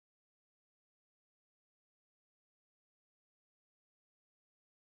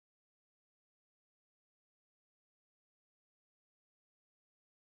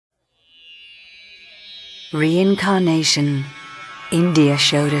Reincarnation. India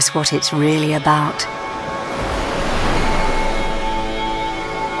showed us what it's really about.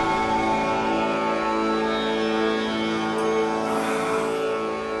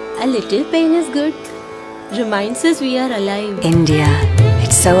 A little pain is good. Reminds us we are alive. India,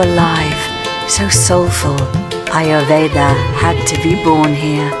 it's so alive, so soulful. Ayurveda had to be born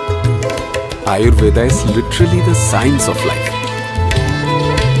here. Ayurveda is literally the science of life.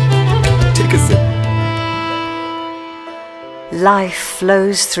 Take a sip. Life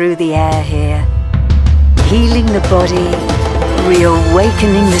flows through the air here, healing the body,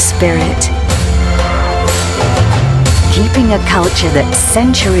 reawakening the spirit, keeping a culture that's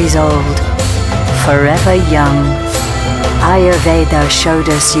centuries old, forever young. Ayurveda showed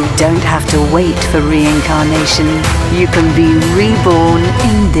us you don't have to wait for reincarnation. You can be reborn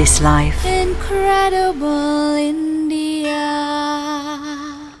in this life. Incredible India.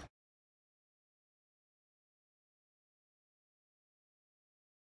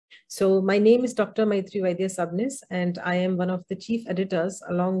 So my name is Dr. Maitri Vaidya Sabnis, and I am one of the chief editors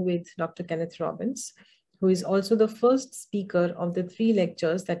along with Dr. Kenneth Robbins, who is also the first speaker of the 3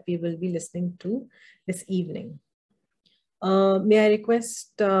 lectures that we will be listening to this evening. May I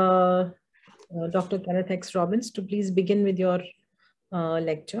request Dr. Kenneth X. Robbins to please begin with your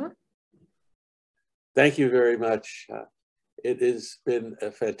lecture. Thank you very much. It has been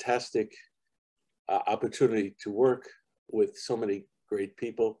a fantastic opportunity to work with so many great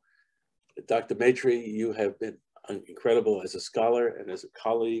people. Dr. Maitri, you have been incredible as a scholar and as a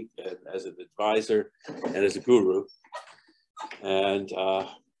colleague and as an advisor and as a guru. And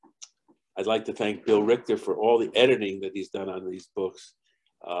I'd like to thank Bill Richter for all the editing that he's done on these books.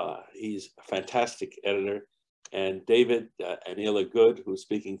 He's a fantastic editor. And David and Ila Good, who's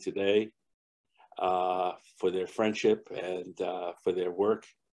speaking today, for their friendship and for their work.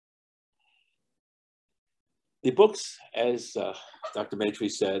 The books, as Dr. Maitri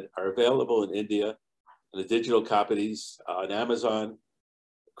said, are available in India, and the digital copies on Amazon,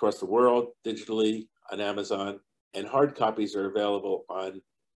 across the world, digitally on Amazon, and hard copies are available on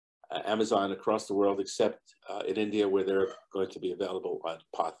Amazon across the world, except in India, where they're going to be available on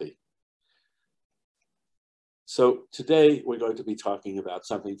Pathi. So today, we're going to be talking about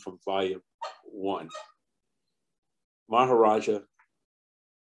something from volume 1. Maharaja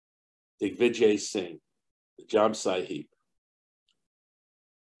Digvijaysinh, the Jamsahib.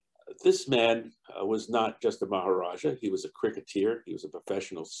 This man was not just a Maharaja, he was a cricketer, he was a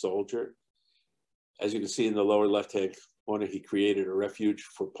professional soldier. As you can see in the lower left-hand corner, he created a refuge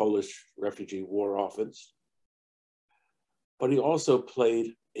for Polish refugee war orphans. But he also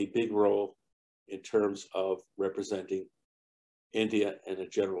played a big role in terms of representing India in a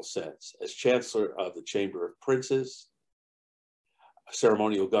general sense. As Chancellor of the Chamber of Princes, a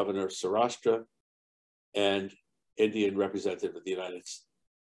ceremonial governor of Saurashtra, and Indian representative of the United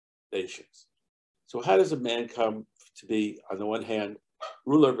Nations. So how does a man come to be, on the one hand,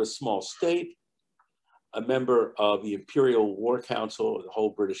 ruler of a small state, a member of the Imperial War Council of the whole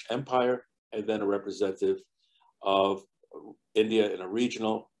British Empire, and then a representative of India in a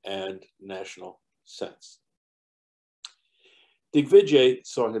regional and national sense? Digvijay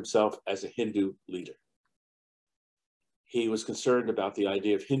saw himself as a Hindu leader. He was concerned about the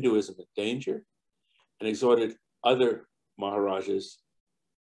idea of Hinduism in danger and exhorted other Maharajas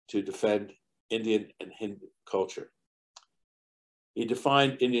to defend Indian and Hindu culture. He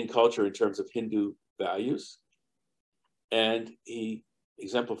defined Indian culture in terms of Hindu values, and he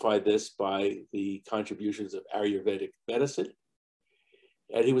exemplified this by the contributions of Ayurvedic medicine.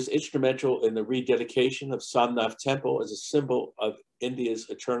 And he was instrumental in the rededication of Somnath Temple as a symbol of India's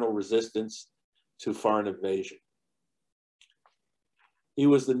eternal resistance to foreign invasion. He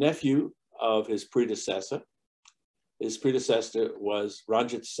was the nephew of his predecessor. His predecessor was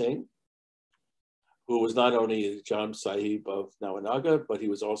Ranjit Singh, who was not only a Jamsahib of Nawanagar, but he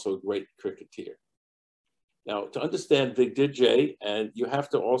was also a great cricketer. Now, to understand Digvijay, and you have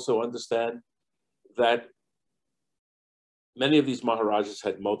to also understand that many of these Maharajas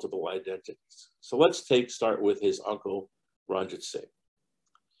had multiple identities. So let's start with his uncle, Ranjit Singh.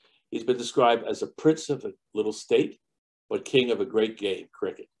 He's been described as a prince of a little state, but king of a great game,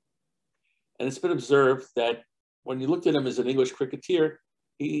 cricket. And it's been observed that when you looked at him as an English cricketer,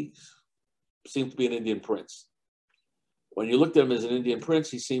 he seemed to be an Indian prince. When you looked at him as an Indian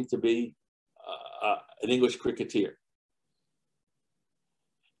prince, he seemed to be an English cricketer.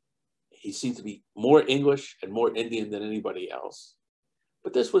 He seemed to be more English and more Indian than anybody else.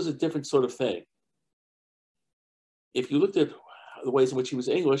 But this was a different sort of thing. If you looked at the ways in which he was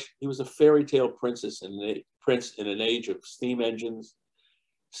English, he was a fairy tale prince in an age of steam engines,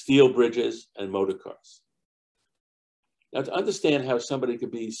 steel bridges, and motor cars. Now, to understand how somebody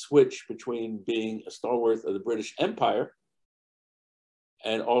could be switched between being a stalwart of the British Empire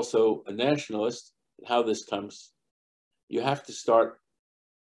and also a nationalist, and how this comes, you have to start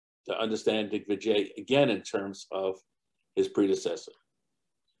to understand Digvijay again in terms of his predecessor.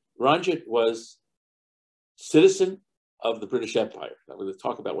 Ranjit was citizen of the British Empire. I'm going to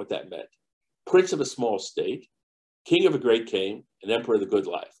talk about what that meant. Prince of a small state, king of a great king, and emperor of the good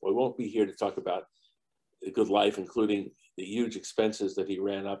life. We won't be here to talk about the good life, including the huge expenses that he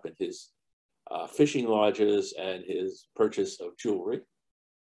ran up in his fishing lodges and his purchase of jewelry.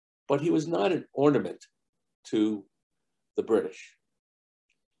 But he was not an ornament to the British.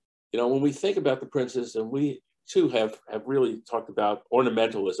 You know, when we think about the princes, and we too have really talked about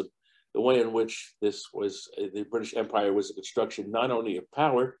ornamentalism, the way in which this was, the British Empire was a construction not only of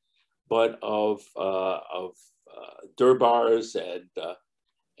power, but of durbars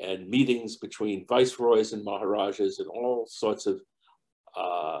and meetings between viceroys and maharajas and all sorts of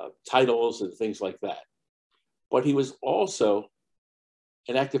titles and things like that. But he was also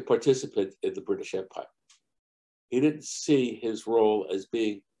an active participant in the British Empire. He didn't see his role as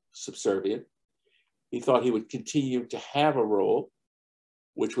being subservient. He thought he would continue to have a role,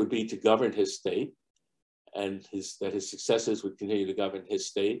 which would be to govern his state, and that his successors would continue to govern his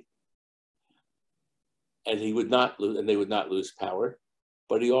state, and he would not lose, and they would not lose power.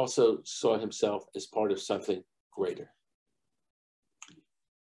 But he also saw himself as part of something greater.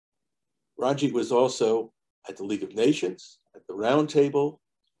 Ranjit was also at the League of Nations, at the Round Table,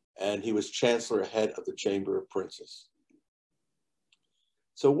 and he was Chancellor head of the Chamber of Princes.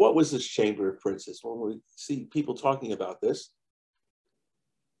 So what was this Chamber of Princes? When we see people talking about this,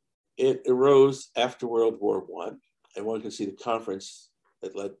 it arose after World War I, and one can see the conference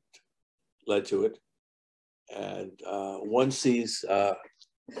that led to it. And one sees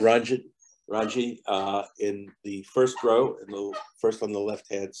Ranjit in the first row, first on the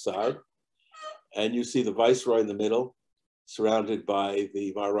left-hand side. And you see the Viceroy in the middle, surrounded by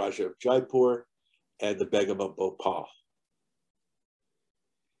the Maharaja of Jaipur and the Begum of Bhopal.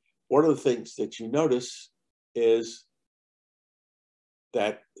 One of the things that you notice is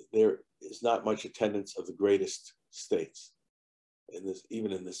that there is not much attendance of the greatest states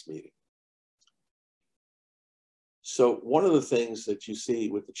even in this meeting. So one of the things that you see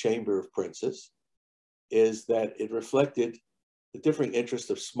with the Chamber of Princes is that it reflected the differing interests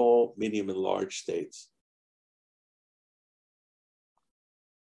of small, medium, and large states.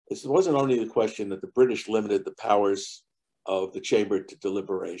 This wasn't only the question that the British limited the powers of the chamber to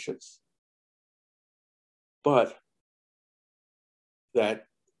deliberations, but that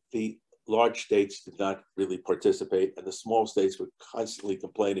the large states did not really participate, and the small states were constantly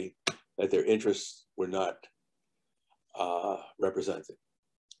complaining that their interests were not represented.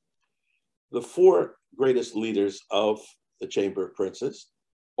 The four greatest leaders of the Chamber of Princes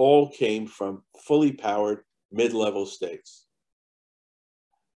all came from fully powered mid-level states.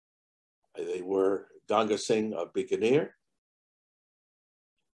 They were Ganga Singh of Bikaner,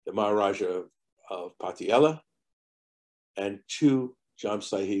 the Maharaja of Patiala, and two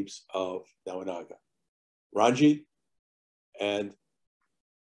Jamsahibs of Nawanagar, Ranjit and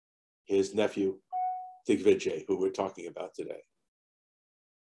his nephew Digvijay, who we're talking about today.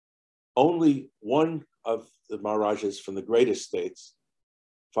 Only one of the Maharajas from the greatest states,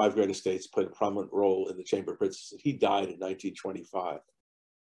 five greatest states, played a prominent role in the Chamber of Princes. He died in 1925.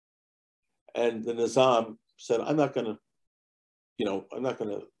 And the Nizam said, I'm not going to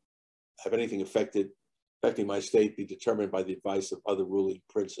have anything affecting my state be determined by the advice of other ruling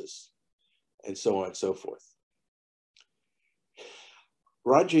princes, and so on and so forth.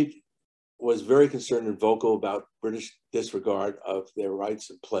 Ranjit was very concerned and vocal about British disregard of their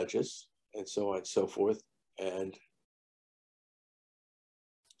rights and pledges, and so on and so forth, and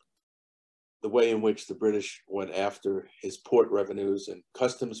the way in which the British went after his port revenues and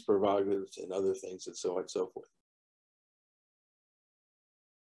customs prerogatives and other things, and so on and so forth.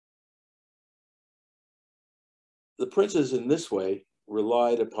 The princes in this way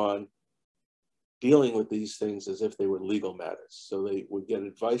relied upon dealing with these things as if they were legal matters. So they would get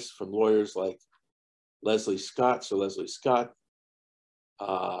advice from lawyers like Leslie Scott,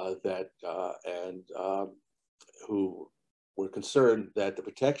 who were concerned that the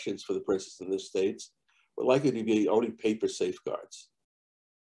protections for the princes in the states were likely to be only paper safeguards,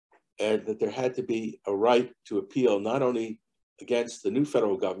 and that there had to be a right to appeal not only against the new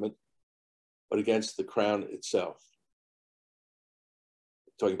federal government, but against the crown itself.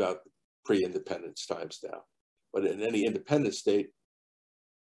 Talking about pre-independence times now. But in any independent state,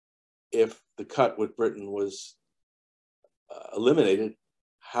 if the cut with Britain was eliminated,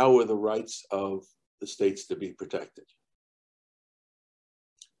 how were the rights of the states to be protected?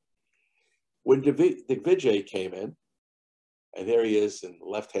 When Digvijay came in, and there he is in the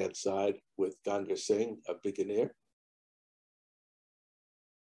left-hand side with Ganga Singh, a Bikaner,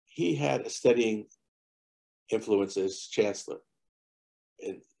 he had a steadying influence as Chancellor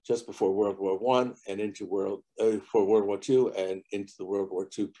just before World War I and into World War II and into the World War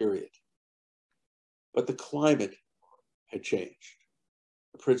II period. But the climate had changed.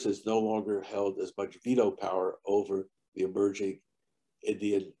 The princes no longer held as much veto power over the emerging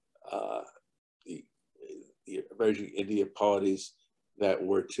Indian, the emerging Indian polities that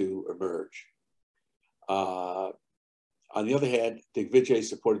were to emerge. On the other hand, Digvijay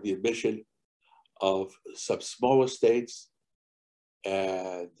supported the admission of some smaller states,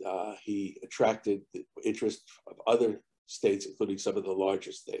 and he attracted the interest of other states, including some of the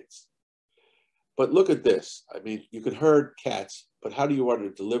larger states. But look at this. I mean, you could herd cats, but how do you want a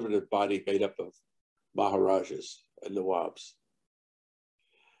deliberative body made up of Maharajas and Nawabs?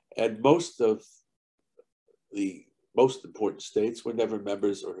 And most of the most important states were never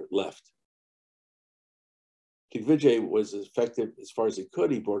members or left. Digvijay was as effective as far as he could.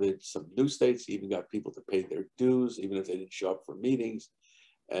 He brought in some new states, he even got people to pay their dues, even if they didn't show up for meetings,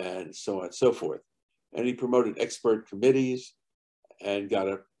 and so on and so forth. And he promoted expert committees and got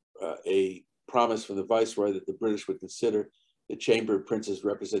a promise from the Viceroy that the British would consider the Chamber of Princes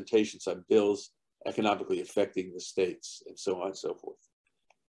representations on bills economically affecting the states, and so on and so forth.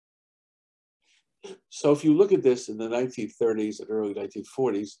 So if you look at this in the 1930s and early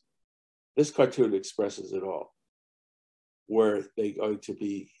 1940s, this cartoon expresses it all. Where they going to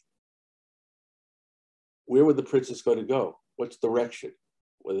be? Where were the princes going to go? What's direction?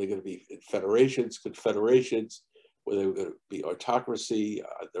 Were they going to be in federations, confederations? Were they going to be autocracy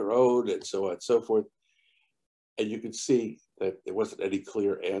on their own, and so on and so forth? And you can see that there wasn't any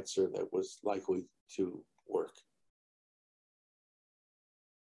clear answer that was likely to work.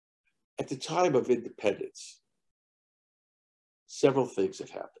 At the time of independence, several things had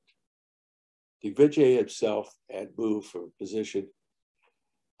happened. Digvijay himself had moved from a position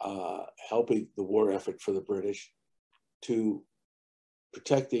helping the war effort for the British to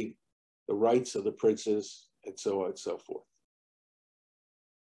protecting the rights of the princes, and so on and so forth.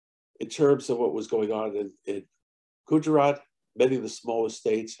 In terms of what was going on in Gujarat, many of the smaller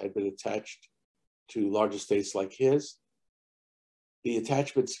states had been attached to larger states like his. The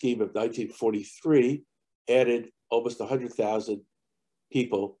attachment scheme of 1943 added almost 100,000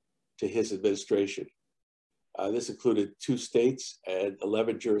 people to his administration. This included 2 states and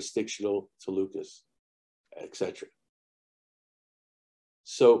 11 jurisdictional talukas, etc.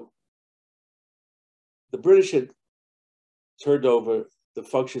 So the British had turned over the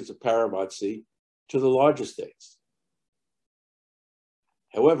functions of paramountcy to the larger states.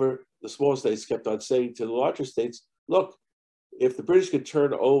 However, the small states kept on saying to the larger states, look, if the British could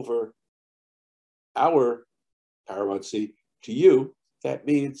turn over our paramountcy to you, that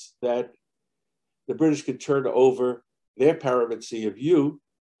means that the British could turn over their paramountcy of you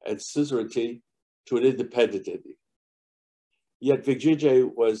and suzerainty to an independent India. Yet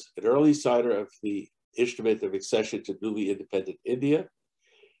Digvijay was an early signer of the instrument of accession to newly independent India.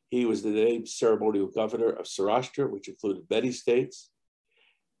 He was the named ceremonial governor of Saurashtra, which included many states.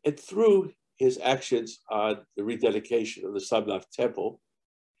 And through his actions on the rededication of the Somnath temple,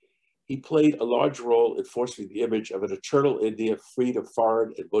 he played a large role in fostering the image of an eternal India freed of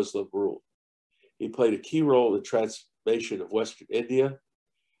foreign and Muslim rule. He played a key role in the transformation of Western India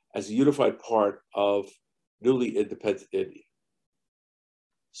as a unified part of newly independent India.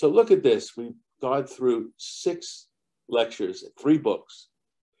 So look at this. We've gone through 6 lectures and 3 books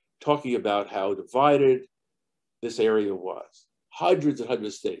talking about how divided this area was. Hundreds and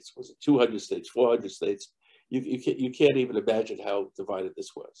hundreds of states. Was it 200 states, 400 states? You can't even imagine how divided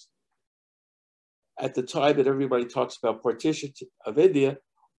this was. At the time that everybody talks about partition of India,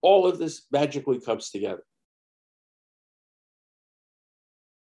 all of this magically comes together.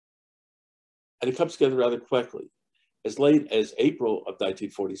 And it comes together rather quickly. As late as April of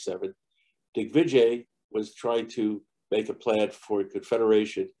 1947, Digvijay was trying to make a plan for a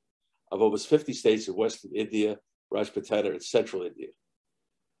confederation of almost 50 states in Western India, Rajputana, and Central India.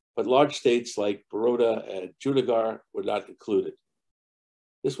 But large states like Baroda and Junagadh were not included.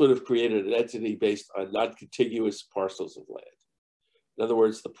 This would have created an entity based on non-contiguous parcels of land. In other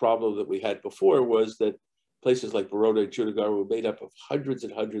words, the problem that we had before was that places like Baroda and Junagadh were made up of hundreds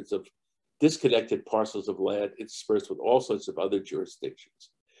and hundreds of disconnected parcels of land interspersed with all sorts of other jurisdictions.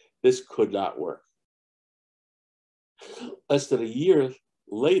 This could not work. Less than a year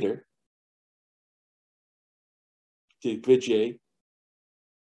later, Digvijay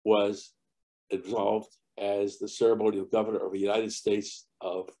was involved as the ceremonial governor of the United States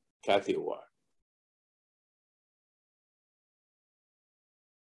of Kathiawar.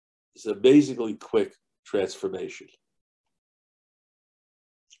 this amazingly quick transformation.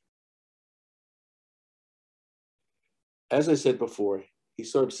 As I said before, he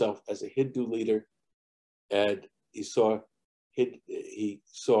saw himself as a Hindu leader, and he saw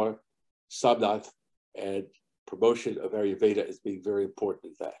Somnath and promotion of Ayurveda as being very important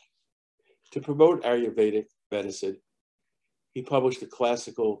in that. To promote Ayurvedic medicine, he published a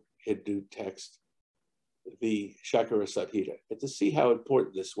classical Hindu text, the Shankara Samhita. And to see how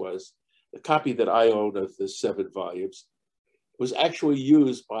important this was, the copy that I own of the 7 volumes was actually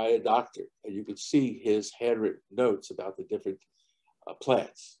used by a doctor. And you can see his handwritten notes about the different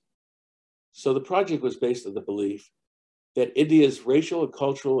plants. So the project was based on the belief that India's racial and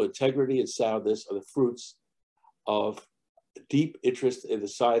cultural integrity and soundness are the fruits of deep interest in the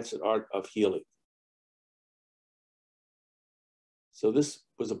science and art of healing. So this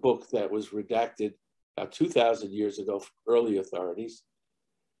was a book that was redacted about 2,000 years ago from early authorities.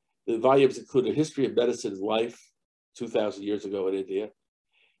 The volumes include a history of medicine and life 2,000 years ago in India,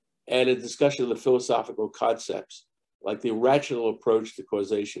 and a discussion of the philosophical concepts like the rational approach to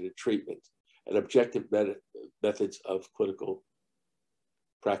causation and treatment and objective methods of clinical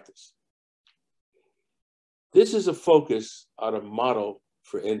practice. This is a focus on a model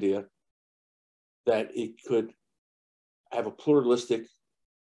for India that it could have a pluralistic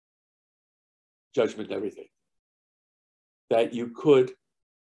judgment of everything. That you could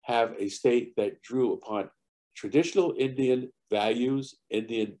have a state that drew upon traditional Indian values,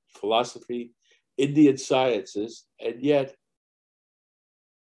 Indian philosophy, Indian sciences, and yet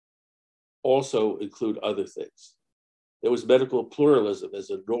also include other things. There was medical pluralism as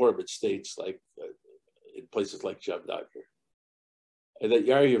a norm in states like, in places like Jamnagar. And that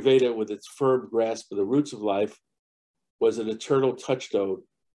Ayurveda, with its firm grasp of the roots of life, was an eternal touchstone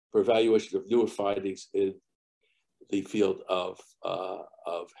for evaluation of newer findings in the field of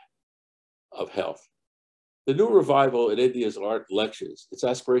health. The new revival in India's art lectures, its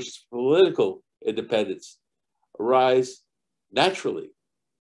aspirations for political independence, arise naturally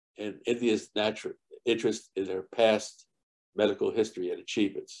in India's natural interest in their past medical history and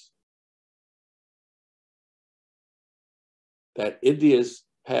achievements. That India's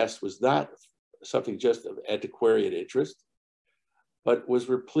past was not something just of antiquarian interest, but was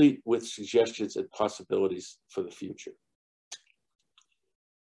replete with suggestions and possibilities for the future.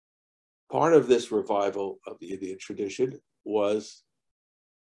 Part of this revival of the Indian tradition was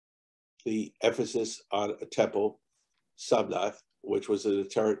the emphasis on a temple, Somnath, which was in the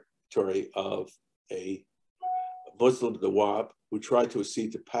territory of a Muslim Nawab who tried to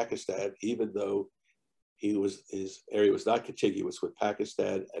accede to Pakistan, even though his area was not contiguous with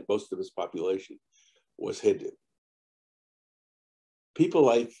Pakistan and most of his population was Hindu. People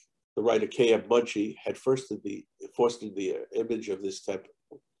like the writer K.M. Munshi had fostered the image of this temple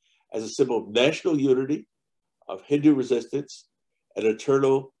as a symbol of national unity, of Hindu resistance, an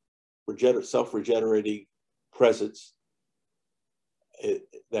eternal self-regenerating presence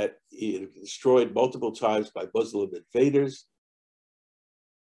that he destroyed multiple times by Muslim invaders,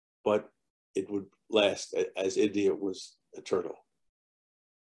 but it would last as India was eternal.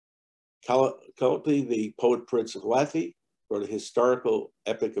 Kalpi, the poet Prince of Lathi, wrote a historical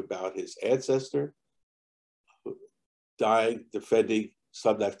epic about his ancestor who died defending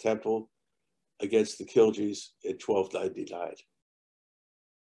Somnath Temple against the Khiljis in 1299.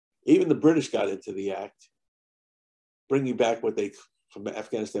 Even the British got into the act, bringing back from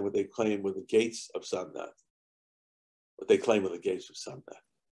Afghanistan, what they claimed were the gates of Somnath. What they claim were the gates of Somnath.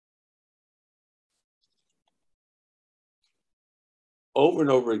 Over and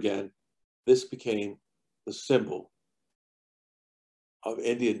over again, this became the symbol of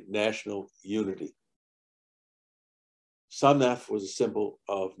Indian national unity. Somnath was a symbol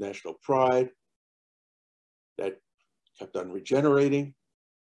of national pride that kept on regenerating,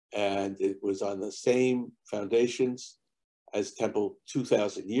 and it was on the same foundations as temple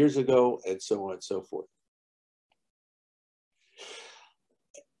 2,000 years ago, and so on and so forth.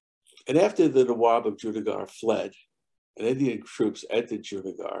 And after the Nawab of Junagadh fled, and Indian troops entered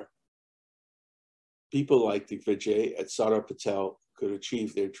Junagadh, people like Digvijaysinh and Sardar Patel could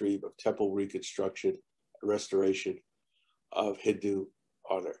achieve their dream of temple reconstruction and restoration of Hindu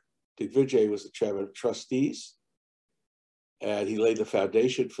honor. Digvijaysinh was the chairman of trustees, and he laid the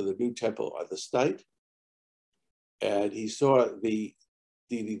foundation for the new temple on the site. And he saw the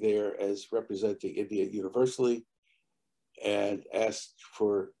deity there as representing India universally, and asked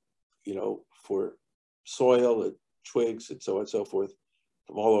for, for soil and twigs and so on and so forth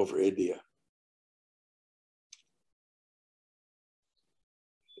from all over India.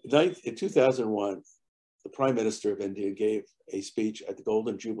 In 2001, the Prime Minister of India gave a speech at the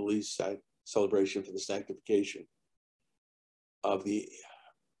Golden Jubilee celebration for the sanctification of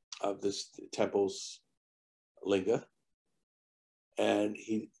this temple's linga. And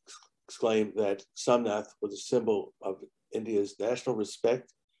he exclaimed that Somnath was a symbol of India's national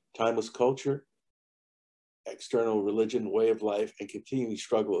respect, timeless culture, external religion, way of life, and continuing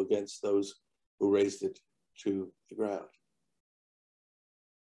struggle against those who razed it to the ground.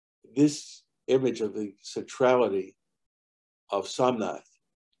 This image of the centrality of Somnath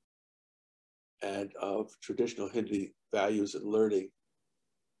and of traditional Hindu values and learning,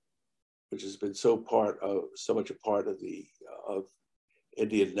 which has been so much a part of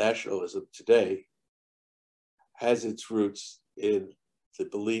Indian nationalism today, has its roots in the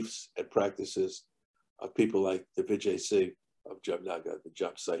beliefs and practices of people like Digvijaysinh of Jamnagar, the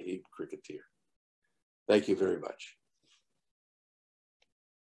Jamsahib cricketer. Thank you very much.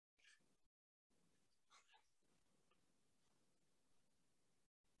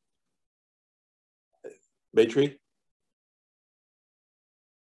 Maitri?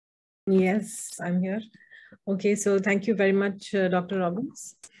 Yes, I'm here. Okay, so thank you very much, Dr.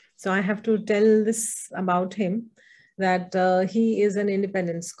 Robbins. So I have to tell this about him, that he is an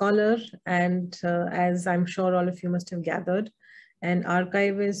independent scholar, and as I'm sure all of you must have gathered, an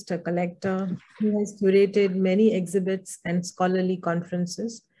archivist, a collector. He has curated many exhibits and scholarly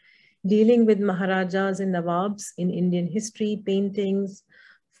conferences dealing with Maharajas and Nawabs in Indian history, paintings,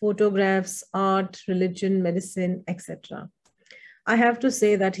 photographs, art, religion, medicine, etc. I have to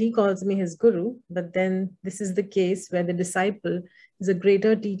say that he calls me his guru, but then this is the case where the disciple is a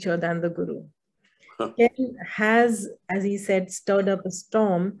greater teacher than the guru. Ken has, as he said, stirred up a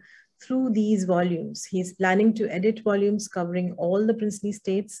storm through these volumes. He's planning to edit volumes covering all the princely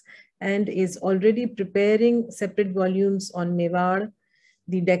states and is already preparing separate volumes on Mewar,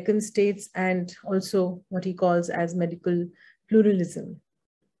 the Deccan states, and also what he calls as medical pluralism.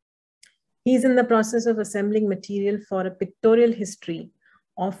 He's in the process of assembling material for a pictorial history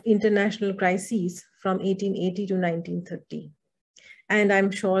of international crises from 1880 to 1930. And I'm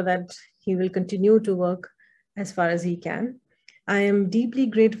sure that he will continue to work as far as he can. I am deeply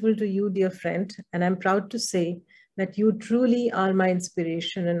grateful to you, dear friend, and I'm proud to say that you truly are my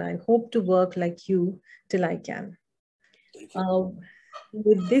inspiration, and I hope to work like you till I can.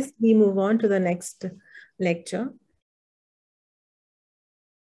 With this, we move on to the next lecture.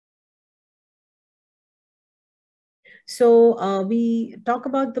 So we talk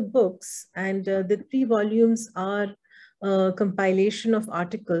about the books, and the 3 volumes are a compilation of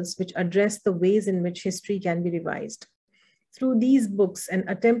articles which address the ways in which history can be revised. Through these books, an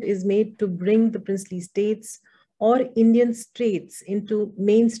attempt is made to bring the princely states or Indian states into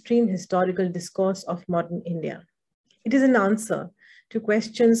mainstream historical discourse of modern India. It is an answer to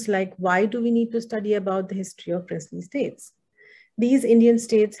questions like, why do we need to study about the history of princely states? These Indian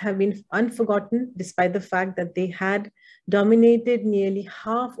states have been unforgotten despite the fact that they had dominated nearly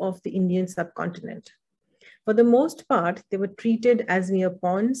half of the Indian subcontinent. For the most part, they were treated as mere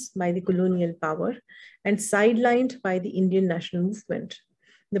pawns by the colonial power and sidelined by the Indian national movement.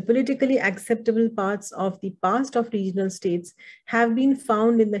 The politically acceptable parts of the past of regional states have been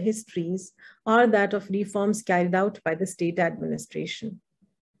found in the histories are that of reforms carried out by the state administration.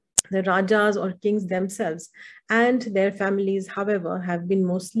 The Rajas or kings themselves and their families, however, have been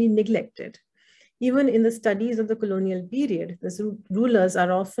mostly neglected. Even in the studies of the colonial period, the rulers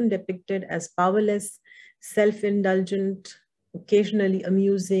are often depicted as powerless, self-indulgent, occasionally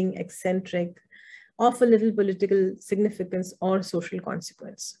amusing, eccentric, of a little political significance or social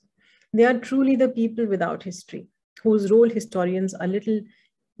consequence. They are truly the people without history, whose role historians are little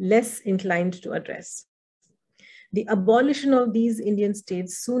less inclined to address. The abolition of these Indian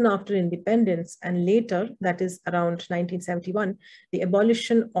states soon after independence and later, that is around 1971, the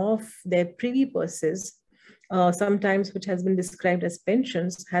abolition of their privy purses, sometimes which has been described as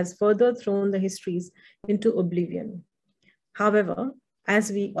pensions, has further thrown the histories into oblivion. However, as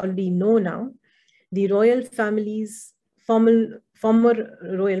we already know now, the royal families, former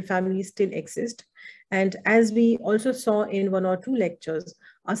royal families still exist. And as we also saw in 1 or 2 lectures,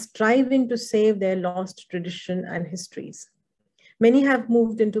 are striving to save their lost tradition and histories. Many have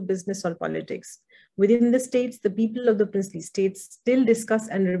moved into business or politics. Within the states, the people of the princely states still discuss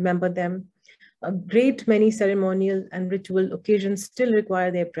and remember them. A great many ceremonial and ritual occasions still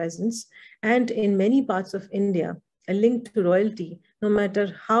require their presence. And in many parts of India, a link to royalty, no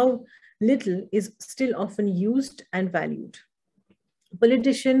matter how little, is still often used and valued.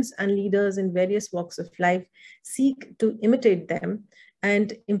 Politicians and leaders in various walks of life seek to imitate them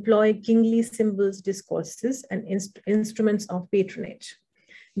and employ kingly symbols, discourses, and instruments of patronage.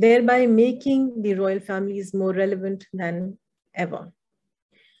 thereby making the royal families more relevant than ever.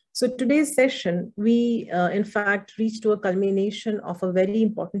 So today's session, we in fact reached to a culmination of a very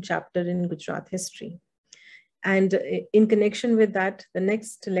important chapter in Gujarat history. And in connection with that, the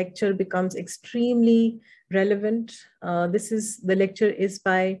next lecture becomes extremely relevant. The lecture is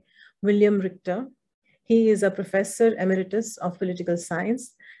by William Richter. He is a professor emeritus of political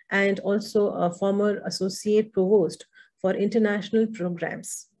science and also a former associate provost for international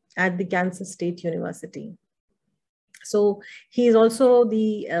programs at the Kansas State University. So he is also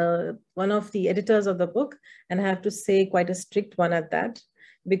the one of the editors of the book, and I have to say quite a strict one at that,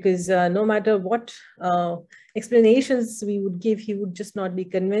 because no matter what explanations we would give, he would just not be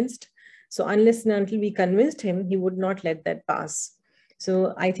convinced. So unless and until we convinced him, he would not let that pass.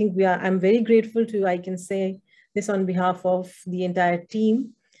 So I think I'm very grateful to you. I can say this on behalf of the entire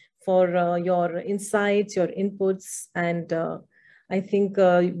team for your insights, your inputs, and I think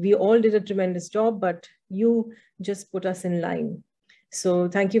we all did a tremendous job, but you just put us in line. So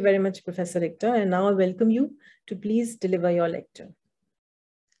thank you very much, Professor Richter. And now I welcome you to please deliver your lecture.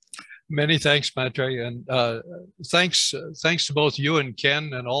 Many thanks, Maitre, and thanks to both you and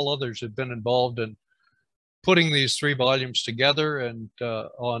Ken and all others who've been involved in putting these 3 volumes together and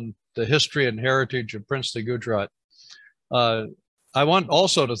on the history and heritage of princely Gujarat. I want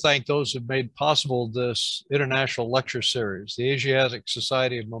also to thank those who've made possible this international lecture series, the Asiatic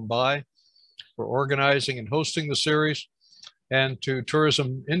Society of Mumbai for organizing and hosting the series, and to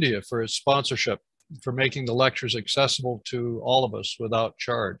Tourism India for its sponsorship, for making the lectures accessible to all of us without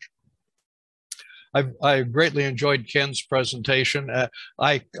charge. I greatly enjoyed Ken's presentation.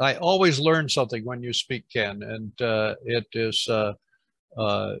 I always learn something when you speak, Ken, and it is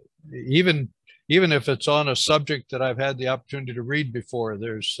even if it's on a subject that I've had the opportunity to read before,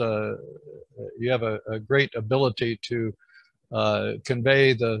 you have a great ability to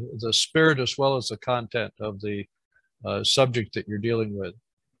convey the spirit as well as the content of the subject that you're dealing with.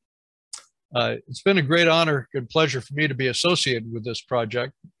 It's been a great honor and pleasure for me to be associated with this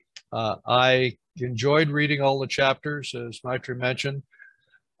project. I enjoyed reading all the chapters, as Maitre mentioned.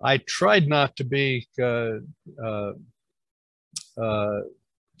 I tried not to be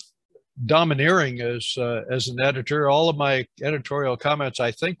domineering as an editor. All of my editorial comments,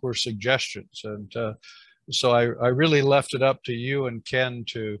 I think, were suggestions, and so I really left it up to you and Ken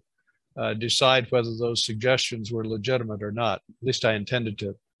to decide whether those suggestions were legitimate or not. At least I intended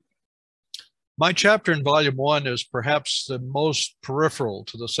to. My chapter in Volume 1 is perhaps the most peripheral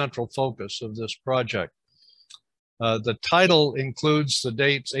to the central focus of this project. The title includes the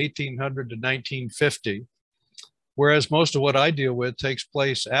dates 1800 to 1950, whereas most of what I deal with takes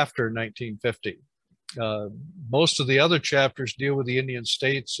place after 1950. Most of the other chapters deal with the Indian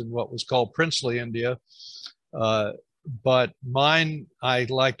states and what was called princely India, but mine I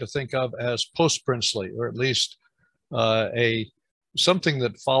like to think of as post-princely, or at least something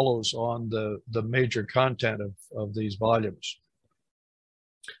that follows on the major content of these volumes.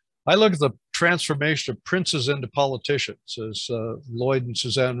 I look at the transformation of princes into politicians, as Lloyd and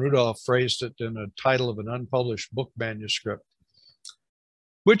Suzanne Rudolph phrased it in a title of an unpublished book manuscript.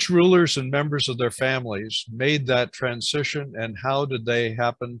 Which rulers and members of their families made that transition, and how did they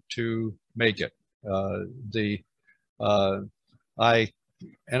happen to make it? I'd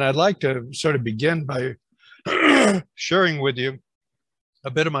like to sort of begin by sharing with you a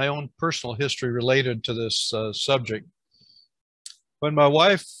bit of my own personal history related to this subject. When my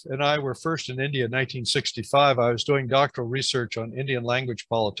wife and I were first in India in 1965, I was doing doctoral research on Indian language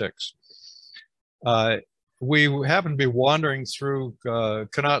politics. We happened to be wandering through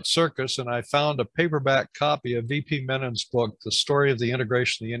Connaught Circus, and I found a paperback copy of V.P. Menon's book, The Story of the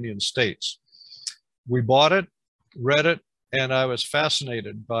Integration of the Indian States. We bought it, read it, and I was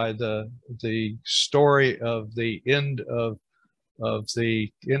fascinated by the story of the end of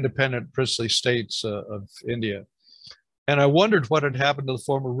the independent princely states of India. And I wondered what had happened to the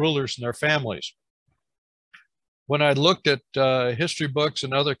former rulers and their families. When I looked at history books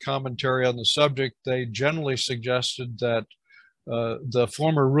and other commentary on the subject, they generally suggested that the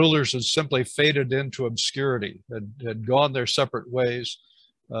former rulers had simply faded into obscurity, had gone their separate ways,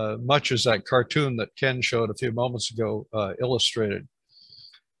 much as that cartoon that Ken showed a few moments ago illustrated.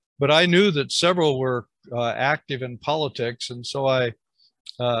 But I knew that several were active in politics, and so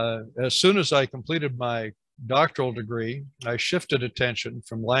as soon as I completed my doctoral degree, I shifted attention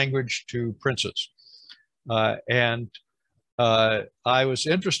from language to princes. I was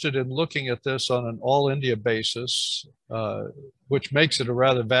interested in looking at this on an all-India basis, which makes it a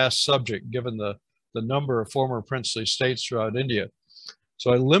rather vast subject given the number of former princely states throughout India.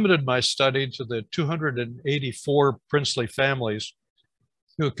 So I limited my study to the 284 princely families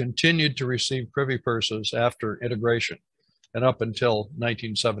who continued to receive privy purses after integration and up until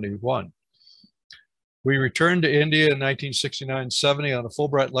 1971. We returned to India in 1969-70 on a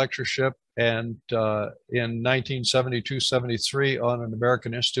Fulbright lectureship, and in 1972-73 on an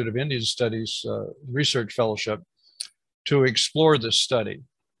American Institute of Indian Studies research fellowship to explore this study.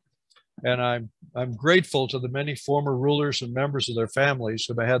 And I'm grateful to the many former rulers and members of their families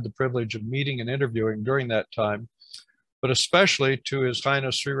whom I had the privilege of meeting and interviewing during that time, but especially to His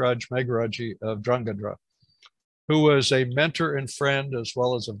Highness Sri Raj Megharaji of Drangadra, who was a mentor and friend, as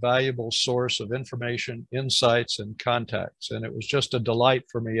well as a valuable source of information, insights, and contacts. And it was just a delight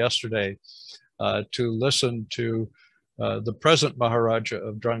for me yesterday to listen to the present Maharaja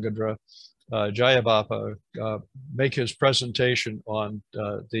of Drangadra, Jayabapa, make his presentation on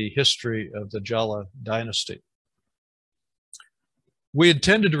the history of the Jala dynasty. We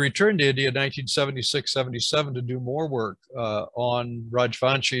intended to return to India in 1976-77 to do more work on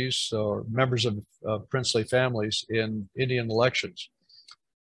Rajvanshis, or members of princely families, in Indian elections.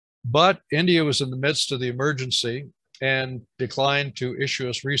 But India was in the midst of the emergency and declined to issue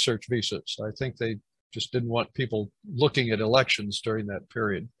us research visas. I think they just didn't want people looking at elections during that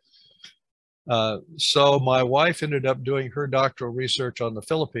period. So my wife ended up doing her doctoral research on the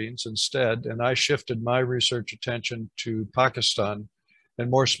Philippines instead, and I shifted my research attention to Pakistan, and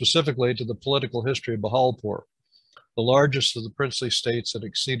more specifically to the political history of Bahalpur, the largest of the princely states that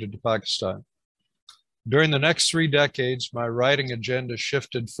acceded to Pakistan. During the next 3 decades, my writing agenda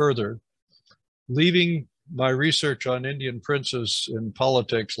shifted further, leaving my research on Indian princes in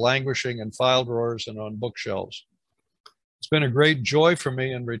politics languishing in file drawers and on bookshelves. It's been a great joy for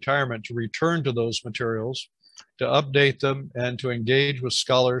me in retirement to return to those materials, to update them, and to engage with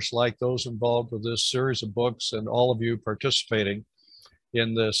scholars like those involved with this series of books and all of you participating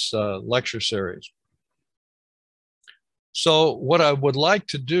in this lecture series. So what I would like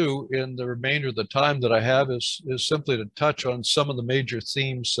to do in the remainder of the time that I have is simply to touch on some of the major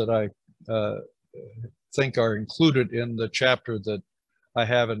themes that I think are included in the chapter that I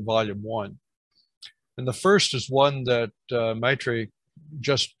have in Volume 1. And the first is one that Maitri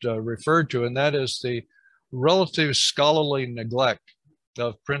just referred to, and that is the relative scholarly neglect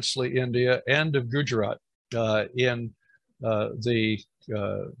of princely India and of Gujarat in the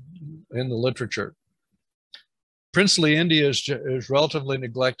literature. Princely India is relatively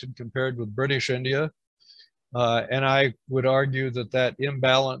neglected compared with British India, and I would argue that that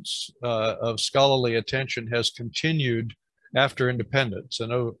imbalance of scholarly attention has continued after independence.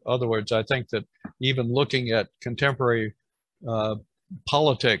 In other words, I think that even looking at contemporary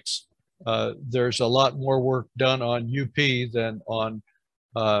politics, there's a lot more work done on UP than on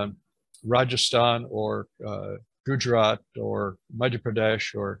Rajasthan or Gujarat or Madhya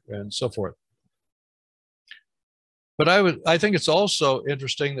Pradesh and so forth. But I think it's also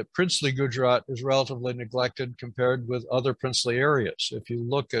interesting that princely Gujarat is relatively neglected compared with other princely areas. If you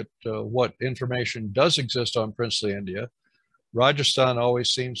look at what information does exist on princely India, Rajasthan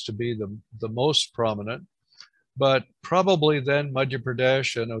always seems to be the most prominent, but probably then Madhya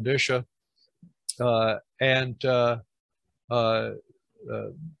Pradesh and Odisha,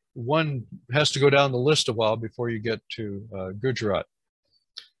 one has to go down the list a while before you get to Gujarat.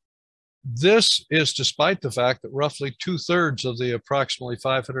 This is despite the fact that roughly 2/3 of the approximately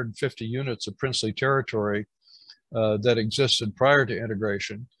 550 units of princely territory that existed prior to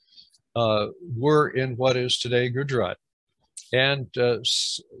integration were in what is today Gujarat. And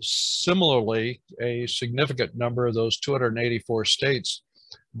similarly, a significant number of those 284 states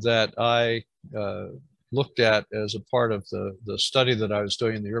that I looked at as a part of the study that I was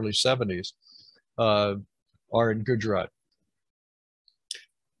doing in the early 70s are in Gujarat.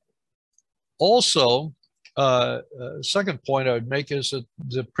 Also, second point I would make is that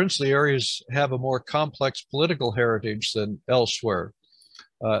the princely areas have a more complex political heritage than elsewhere,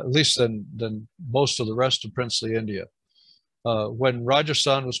 at least than most of the rest of princely India. When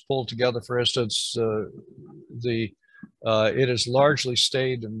Rajasthan was pulled together, for instance, it has largely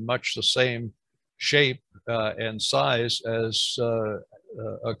stayed in much the same shape and size as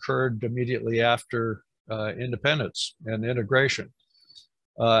occurred immediately after independence and integration.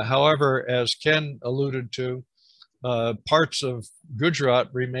 However, as Ken alluded to, parts of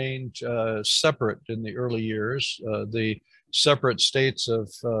Gujarat remained separate in the early years. The separate states of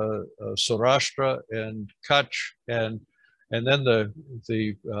Saurashtra and Kutch, and then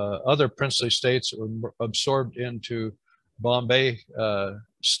the other princely states were absorbed into Bombay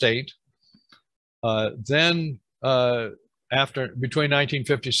state. Then between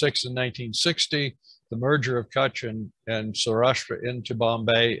 1956 and 1960, the merger of Kutch and Saurashtra into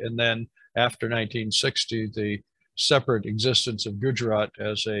Bombay, and then after 1960, the separate existence of Gujarat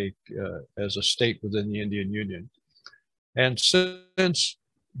as a state within the Indian Union. And since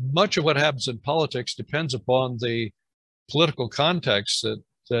much of what happens in politics depends upon the political context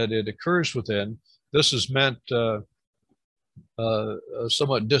that it occurs within, this has meant a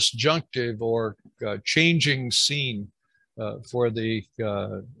somewhat disjunctive or changing scene for the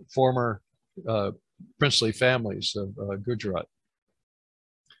former princely families of Gujarat.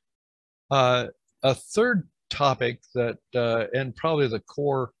 A third topic that, and probably the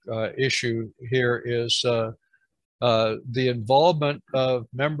core issue here, is the involvement of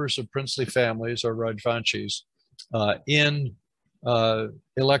members of princely families or Rajvanshis in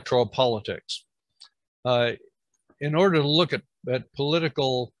electoral politics. In order to look at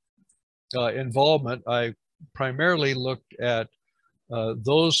political involvement, I primarily looked at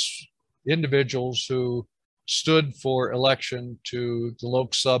those individuals who stood for election to the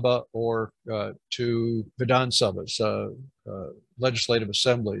Lok Sabha or to Vidhan Sabhas, legislative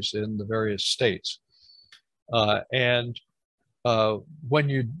assemblies in the various states. And when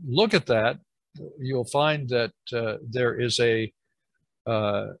you look at that, you'll find that there is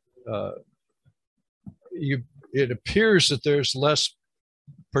it appears that there's less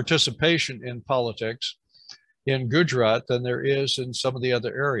participation in politics in Gujarat than there is in some of the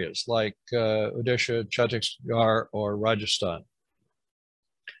other areas like Odisha, Chhattisgarh, or Rajasthan.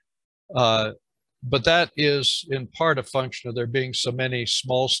 But that is in part a function of there being so many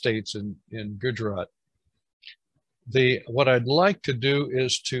small states in Gujarat. What I'd like to do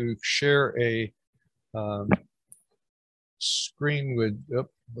is to share a screen with,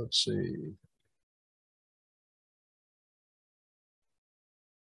 let's see.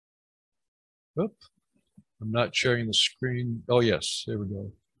 I'm not sharing the screen. Oh, yes, there we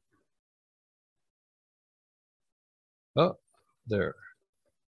go. Oh, there.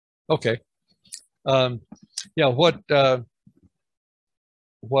 Okay. Yeah, what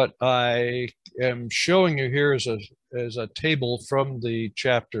I am showing you here is a table from the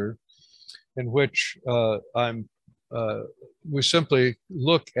chapter in which we simply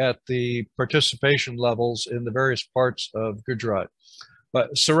look at the participation levels in the various parts of Gujarat.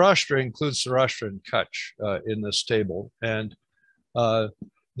 But Saurashtra includes Saurashtra and Kutch in this table, and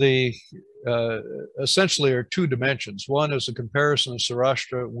essentially are two dimensions. One is a comparison of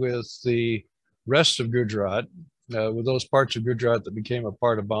Saurashtra with the rest of Gujarat, with those parts of Gujarat that became a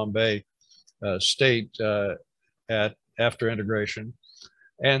part of Bombay state after integration.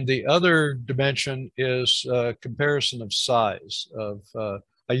 And the other dimension is a comparison of size.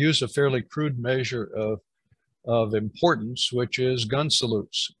 I use a fairly crude measure of importance, which is gun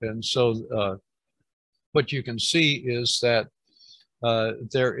salutes. And so what you can see is that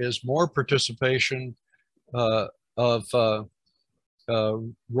there is more participation of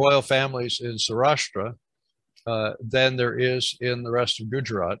royal families in Saurashtra than there is in the rest of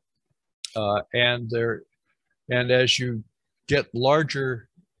Gujarat. And as you get larger,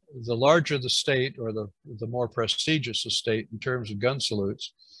 the larger the state, or the more prestigious the state in terms of gun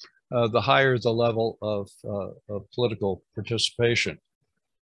salutes, the higher the level of political participation.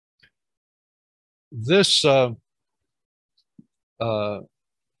 This,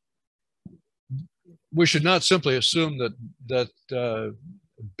 we should not simply assume that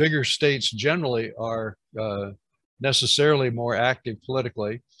bigger states generally are necessarily more active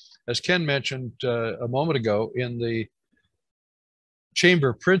politically. As Ken mentioned a moment ago, in the Chamber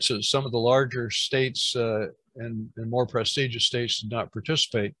of Princes, some of the larger states and more prestigious states did not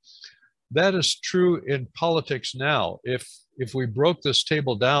participate. That is true in politics now. If we broke this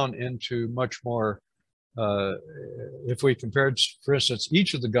table down into much more, if we compared, for instance,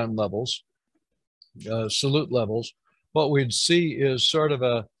 each of the gun levels, salute levels, what we'd see is sort of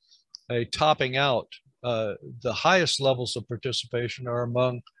a topping out. The highest levels of participation are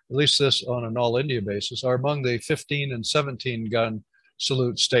among, at least this on an all India basis, are among the 15 and 17 gun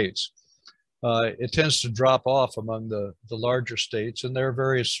salute states. It tends to drop off among the larger states, and there are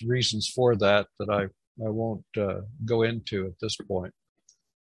various reasons for that that I won't go into at this point.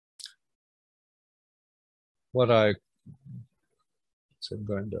 I'm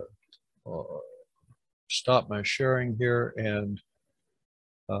going to stop my sharing here and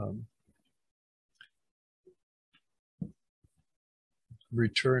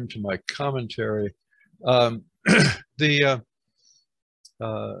return to my commentary.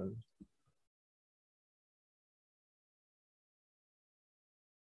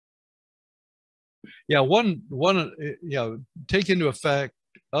 Take into effect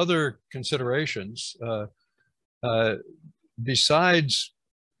other considerations besides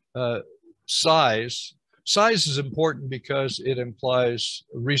size. Size is important because it implies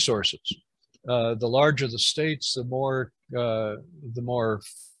resources. the larger the states, the more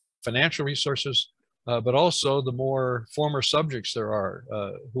financial resources, but also the more former subjects there are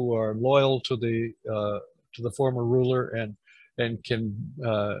who are loyal to the former ruler and can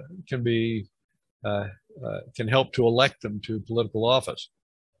help to elect them to political office.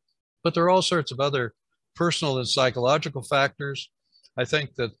 But there are all sorts of other personal and psychological factors. I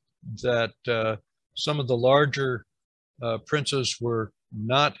think that some of the larger princes were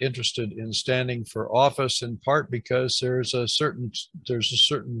not interested in standing for office, in part because there's a certain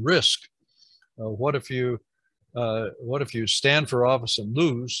risk. What if you stand for office and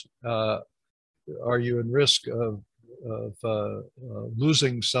lose? Are you in risk of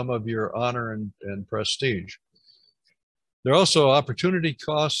losing some of your honor and prestige? There are also opportunity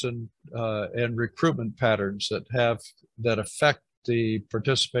costs and recruitment patterns that affect the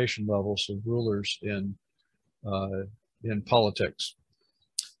participation levels of rulers in politics.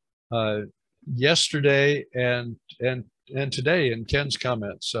 Yesterday and today in Ken's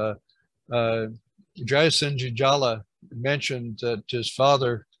comments, Jayasingh Jala mentioned that his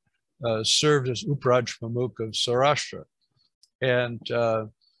father served as Upraj Pramukh of Saurashtra, and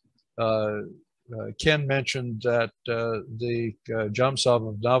Ken mentioned that the Jamsaheb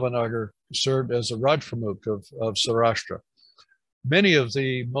of Nawanagar served as a Raj Pramukh of Saurashtra. Many of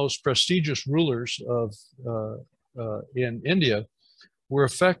the most prestigious rulers in India were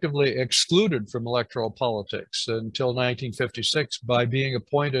effectively excluded from electoral politics until 1956 by being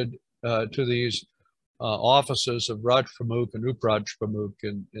appointed to these offices of Raj Pramukh and Upraj Pramukh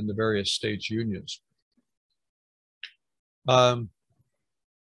in the various states' unions.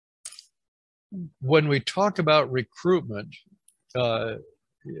 When we talk about recruitment,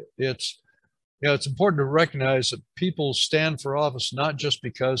 it's important to recognize that people stand for office not just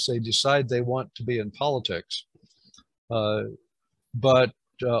because they decide they want to be in politics, but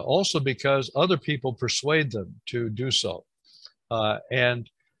also because other people persuade them to do so. And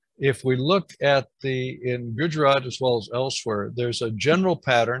if we look at in Gujarat as well as elsewhere, there's a general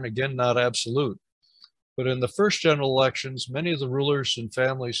pattern, again, not absolute, but in the first general elections, many of the rulers and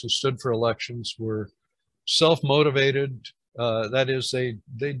families who stood for elections were self-motivated. That is, they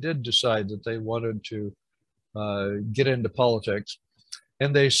did decide that they wanted to get into politics,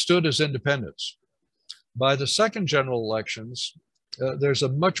 and they stood as independents. By the second general elections, there's a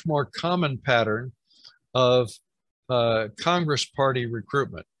much more common pattern of Congress party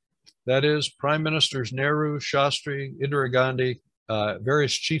recruitment. That is, Prime Ministers Nehru, Shastri, Indira Gandhi,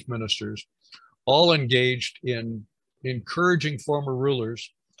 various chief ministers, all engaged in encouraging former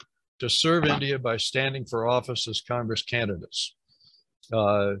rulers to serve India by standing for office as Congress candidates.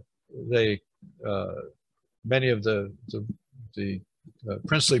 Many of the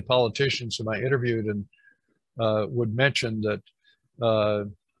princely politicians whom I interviewed and would mention that,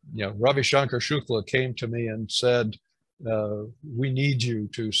 Ravi Shankar Shukla came to me and said, we need you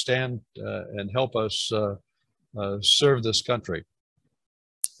to stand and help us serve this country,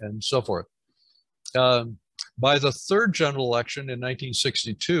 and so forth. By the third general election in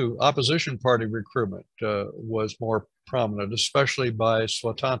 1962, opposition party recruitment was more prominent, especially by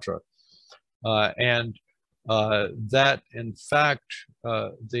Swatantra. And that, in fact,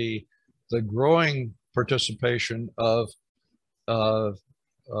 the growing participation of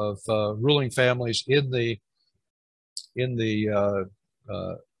ruling families in the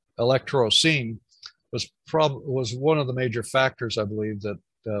electoral scene was one of the major factors, I believe, that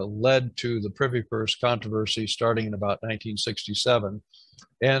led to the Privy Purse controversy starting in about 1967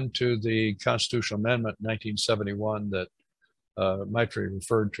 and to the constitutional amendment in 1971 that Maitri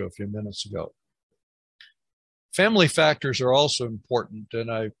referred to a few minutes ago. Family factors are also important, and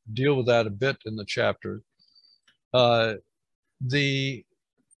I deal with that a bit in the chapter. These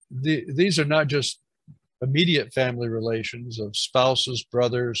are not just immediate family relations of spouses,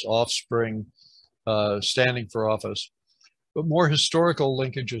 brothers, offspring standing for office, but more historical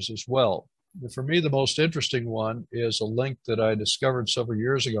linkages as well. For me, the most interesting one is a link that I discovered several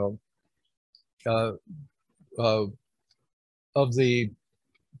years ago of the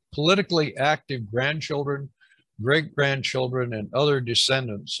politically active grandchildren, great-grandchildren, and other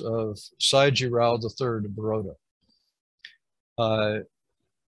descendants of Sayaji Rao III of Baroda.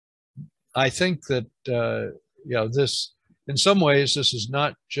 I think that, this, in some ways, this is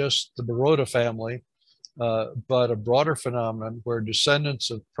not just the Baroda family, but a broader phenomenon where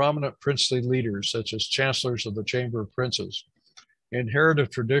descendants of prominent princely leaders, such as chancellors of the Chamber of Princes, inherit a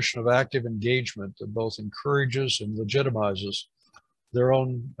tradition of active engagement that both encourages and legitimizes their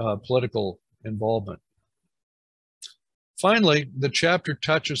own political involvement. Finally, the chapter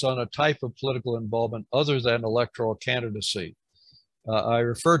touches on a type of political involvement other than electoral candidacy. I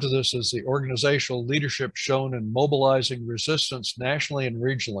refer to this as the organizational leadership shown in mobilizing resistance nationally and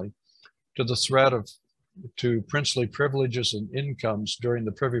regionally to the threat to princely privileges and incomes during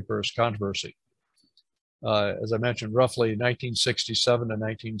the Privy Purse controversy. As I mentioned, roughly 1967 to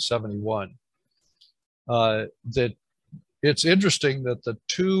 1971. That it's interesting that the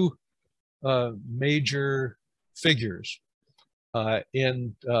two major figures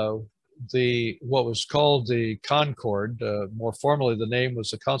in what was called the Concord, more formally the name was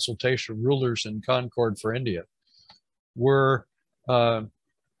the Consultation of Rulers in Concord for India, were two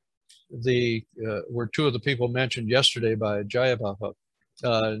of the people mentioned yesterday by Jayapapa,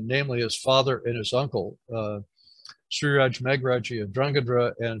 namely his father and his uncle, Sriraj Meghraji of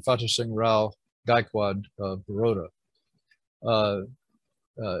Drangadra and Fateh Singh Rao Gaikwad of Baroda.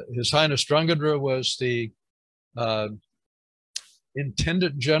 His Highness Drangadra was the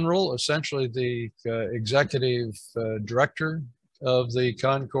Intendant General, essentially the executive director of the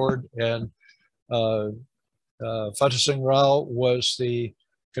Concord, and Fateh Singh Rao was the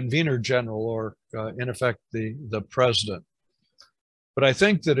convener general, or in effect the president. But I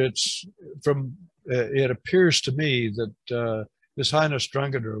think that it appears to me that His Highness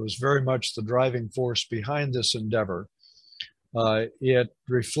Drangadra was very much the driving force behind this endeavor. It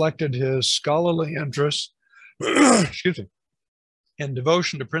reflected his scholarly interest, excuse me, and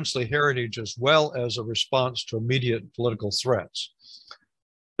devotion to princely heritage, as well as a response to immediate political threats.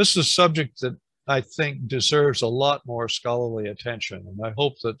 This is a subject that I think deserves a lot more scholarly attention, and I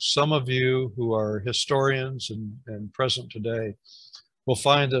hope that some of you who are historians and present today will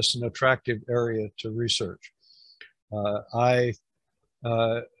find this an attractive area to research. The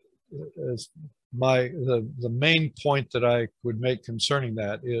main point that I would make concerning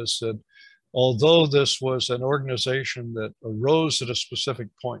that is that although this was an organization that arose at a specific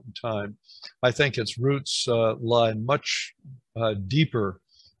point in time, I think its roots lie much deeper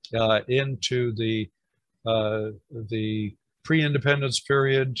into the pre-independence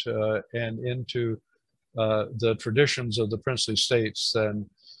period and into the traditions of the princely states than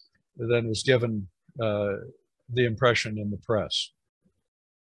was given the impression in the press.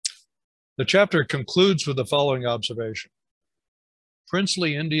 The chapter concludes with the following observation.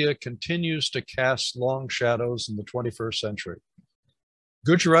 Princely India continues to cast long shadows in the 21st century.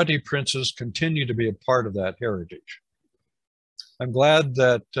 Gujarati princes continue to be a part of that heritage. I'm glad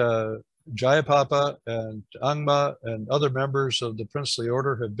that Jayapapa and Angma and other members of the princely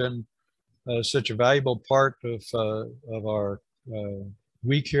order have been such a valuable part of our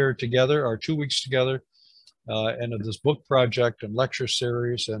week here together, our 2 weeks together, and of this book project and lecture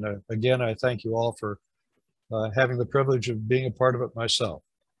series. And again, I thank you all for having the privilege of being a part of it myself.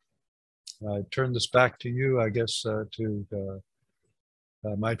 I turn this back to you, I guess, to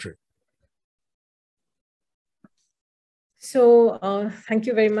Maitri. So thank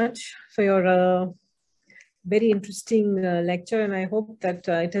you very much for your very interesting lecture, and I hope that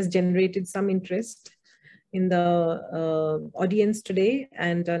it has generated some interest in the audience today.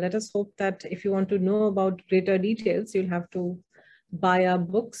 And let us hope that if you want to know about greater details, you'll have to buy our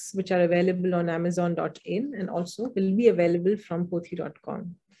books, which are available on Amazon.in and also will be available from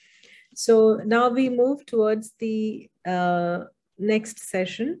pothi.com. So now we move towards the next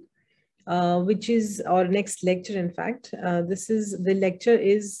session, which is our next lecture. In fact, the lecture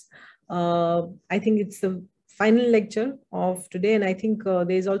is, I think it's the final lecture of today. And I think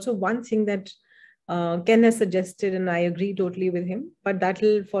there's also one thing that Ken has suggested, and I agree totally with him, but that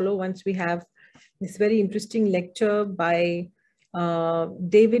will follow once we have this very interesting lecture by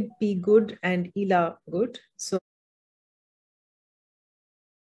David P. Good and Ela Good. So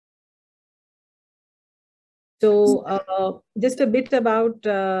just a bit about,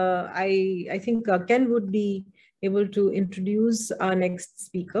 I think Ken would be able to introduce our next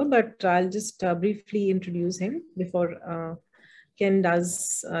speaker, but I'll just briefly introduce him before Ken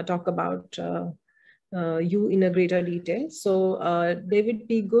does talk about you in a greater detail. So David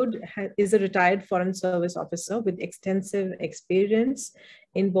P. Good is a retired Foreign Service officer with extensive experience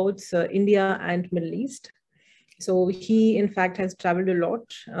in both India and Middle East. So he, in fact, has traveled a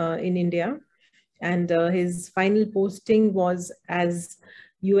lot in India. And his final posting was as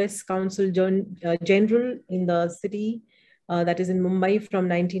US Consul General in the city that is in Mumbai from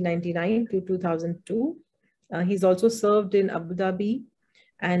 1999 to 2002. He's also served in Abu Dhabi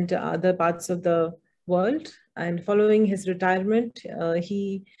and other parts of the world. And following his retirement,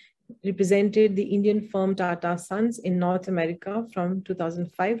 he represented the Indian firm Tata Sons in North America from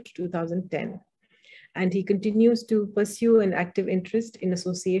 2005 to 2010. And he continues to pursue an active interest in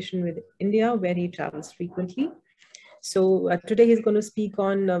association with India, where he travels frequently. So today he's going to speak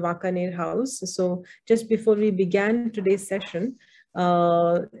on Wakaner House. So just before we began today's session,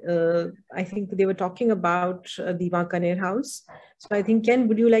 I think they were talking about the Wakaner house. So I think, Ken,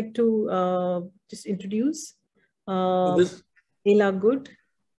 would you like to just introduce Ela Good?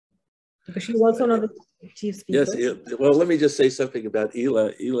 Because she's also one of the chief speakers. Yes, well, let me just say something about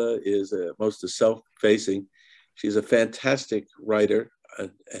Ela. Ela is most self-facing. She's a fantastic writer,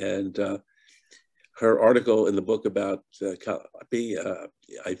 and her article in the book about copy,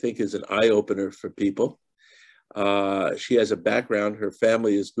 I think, is an eye-opener for people. She has a background. Her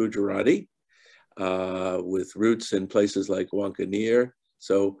family is Gujarati, with roots in places like Wankaneer.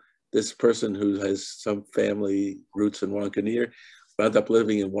 So this person who has some family roots in Wankaneer wound up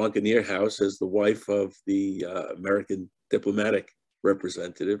living in Wankaneer House as the wife of the American diplomatic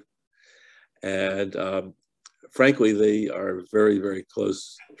representative. And frankly, they are very, very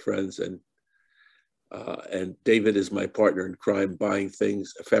close friends. And David is my partner in crime, buying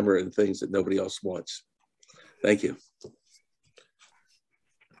things, ephemera and things that nobody else wants. Thank you.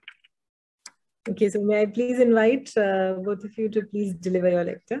 Okay, so may I please invite both of you to please deliver your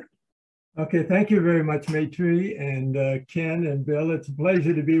lecture. Okay, thank you very much, Maitri and Ken and Bill. It's a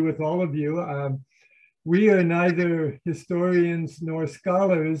pleasure to be with all of you. We are neither historians nor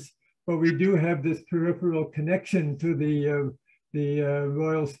scholars, but we do have this peripheral connection to the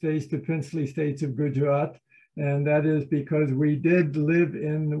royal states, the princely states of Gujarat. And that is because we did live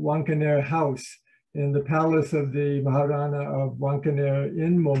in Wankaner House, in the palace of the Maharana of Wankaner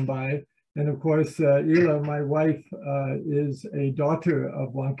in Mumbai. And of course, Ela, my wife, is a daughter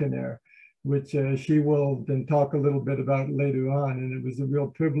of Wankaner, which she will then talk a little bit about later on. And it was a real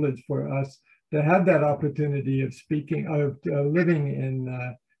privilege for us to have that opportunity of speaking, of living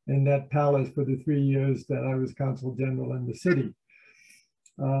in that palace for the 3 years that I was Consul General in the city.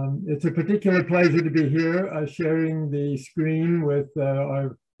 It's a particular pleasure to be here sharing the screen with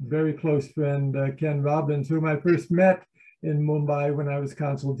our very close friend, Ken Robbins, whom I first met in Mumbai when I was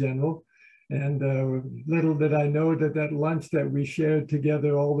Consul General. And little did I know that that lunch that we shared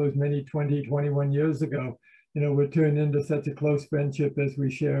together all those many 20, 21 years ago, would turn into such a close friendship as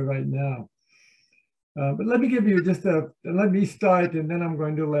we share right now. But let me give you let me start, and then I'm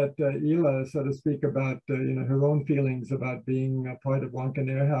going to let Ela sort of speak about, her own feelings about being a part of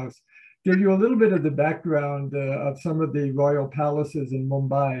Wankaner House. Give you a little bit of the background of some of the royal palaces in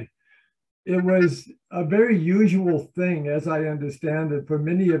Mumbai. It was a very usual thing, as I understand it, for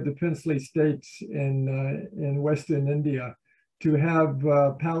many of the princely states in Western India to have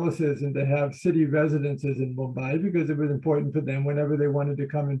palaces and to have city residences in Mumbai, because it was important for them whenever they wanted to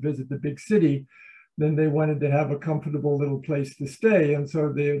come and visit the big city, then they wanted to have a comfortable little place to stay. And so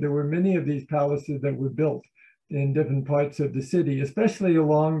there were many of these palaces that were built in different parts of the city, especially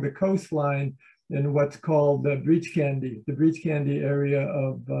along the coastline in what's called the Breach Candy area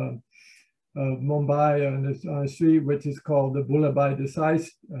of Mumbai, on a street which is called the Bullabai Desai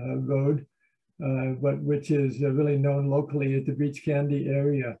Road, which is really known locally as the Breach Candy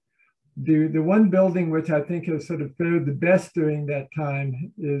area. The one building which I think has sort of fared the best during that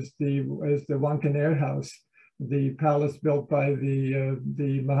time is the Wankaner House, the palace built by the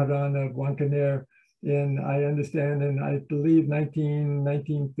Maharana of Wankaner I understand, in I believe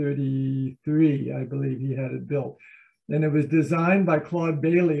 1933, I believe he had it built. And it was designed by Claude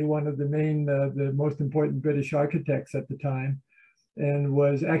Bailey, one of the most important British architects at the time, and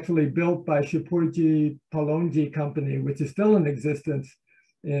was actually built by Shapurji Palonji Company, which is still in existence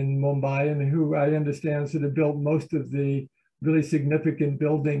in Mumbai, and who I understand sort of built most of the really significant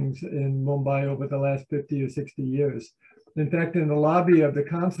buildings in Mumbai over the last 50 or 60 years. In fact, in the lobby of the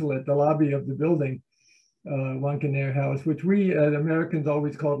consulate, the lobby of the building, Wankaner House, which we Americans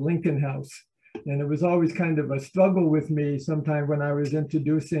always called Lincoln House. And it was always kind of a struggle with me sometime when I was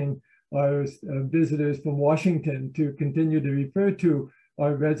introducing our visitors from Washington to continue to refer to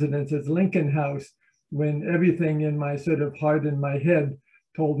our residence as Lincoln House, when everything in my sort of heart and my head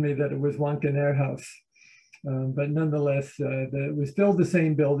told me that it was Wankaner House. But nonetheless, it was still the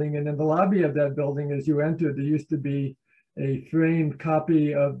same building. And in the lobby of that building, as you entered, there used to be a framed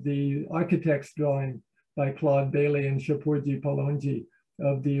copy of the architect's drawing by Claude Bailey and Shapurji Palonji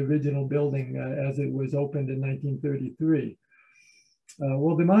of the original building as it was opened in 1933.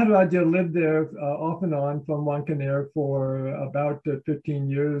 Well, the Maharaja lived there off and on from Wankaner for about 15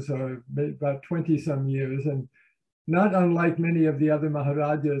 years or about 20 some years, and not unlike many of the other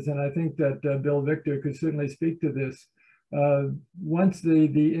Maharajas, and I think that Bill Victor could certainly speak to this. Once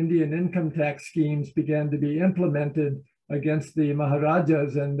the Indian income tax schemes began to be implemented against the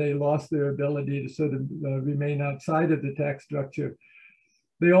Maharajas, and they lost their ability to sort of remain outside of the tax structure,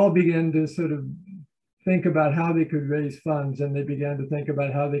 they all began to sort of think about how they could raise funds, and they began to think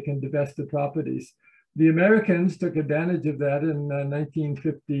about how they can divest the properties. The Americans took advantage of that in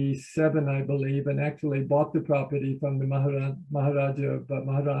 1957, I believe, and actually bought the property from the Maharana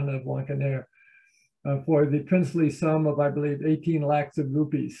of Wankaner for the princely sum of, I believe, 18 lakhs of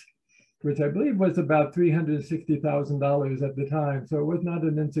rupees, which I believe was about $360,000 at the time. So it was not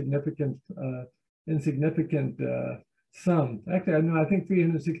an insignificant sum. Actually, I think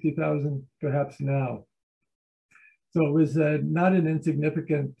 360,000 perhaps now. So it was not an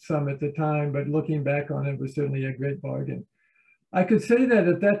insignificant sum at the time, but looking back on it was certainly a great bargain. I could say that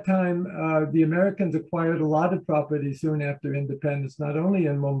at that time, the Americans acquired a lot of property soon after independence, not only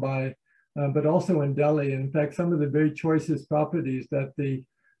in Mumbai, but also in Delhi. In fact, some of the very choicest properties that the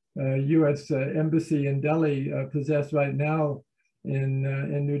US Embassy in Delhi possess right now in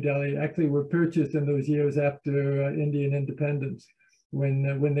New Delhi actually were purchased in those years after Indian independence,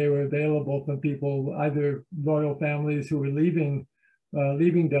 when they were available from people, either royal families who were leaving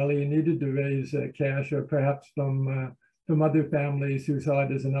Delhi and needed to raise cash, or perhaps from other families who saw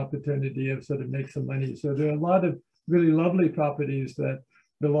it as an opportunity of sort of make some money. So there are a lot of really lovely properties that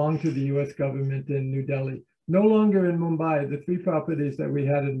belong to the US government in New Delhi. No longer in Mumbai. The 3 properties that we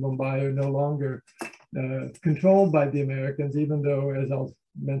had in Mumbai are no longer controlled by the Americans, even though, as I'll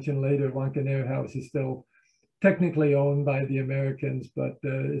mention later, Wankaner House is still technically owned by the Americans, but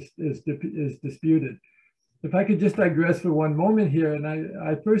is disputed. If I could just digress for one moment here, and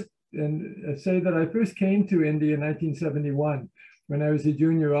I say that I first came to India in 1971 when I was a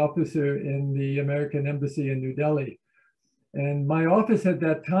junior officer in the American Embassy in New Delhi. And my office at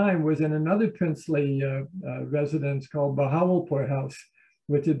that time was in another princely residence called Bahawalpur House,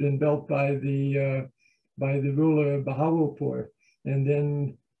 which had been built by the ruler of Bahawalpur, and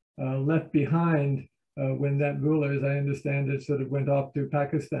then left behind when that ruler, as I understand it, sort of went off to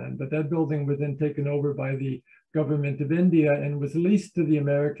Pakistan. But that building was then taken over by the government of India and was leased to the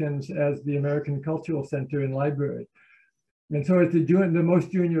Americans as the American Cultural Center and Library. And so as the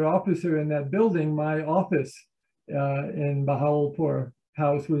most junior officer in that building, my office in Bahawalpur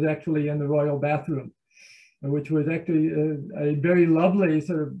House was actually in the royal bathroom, which was actually a very lovely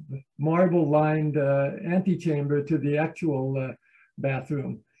sort of marble-lined antechamber to the actual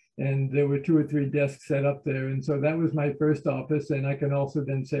bathroom. And there were 2 or 3 desks set up there. And so that was my first office. And I can also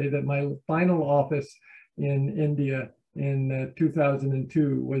then say that my final office in India in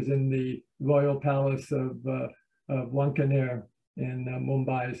 2002 was in the Royal Palace of Wankaner in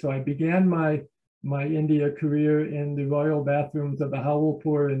Mumbai. So I began my India career in the royal bathrooms of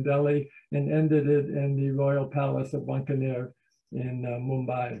Bahawalpur in Delhi and ended it in the Royal Palace of Wankaner in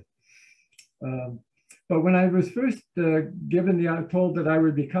Mumbai. But when I was first told that I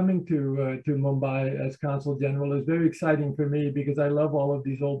would be coming to Mumbai as Consul General, it was very exciting for me because I love all of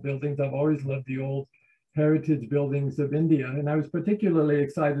these old buildings. I've always loved the old heritage buildings of India. And I was particularly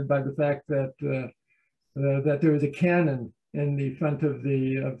excited by the fact that there was a cannon in the front of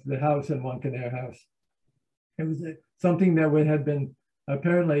the house in Wankaner House. It was something that had been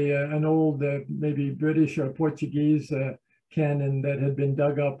apparently an old, maybe British or Portuguese cannon that had been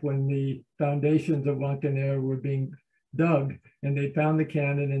dug up when the foundations of Wankaner were being dug, and they found the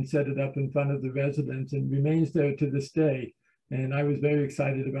cannon and set it up in front of the residence and remains there to this day. And I was very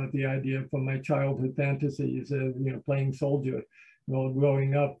excited about the idea from my childhood fantasies of, playing soldier. Well,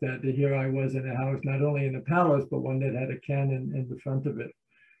 growing up, that here I was in a house, not only in a palace, but one that had a cannon in the front of it.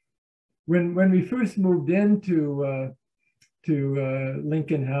 When we first moved into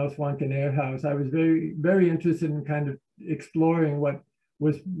Lincoln House, Wankaner House, I was very, very interested in kind of exploring what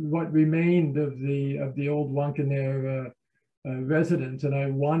remained of the old Wankaner residence, and I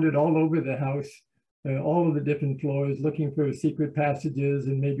wandered all over the house, all of the different floors, looking for secret passages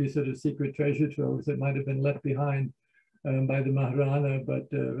and maybe sort of secret treasure troves that might have been left behind by the Maharana, but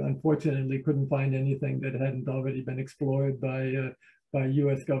unfortunately couldn't find anything that hadn't already been explored by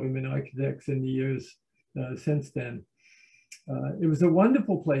US government architects in the years since then. It was a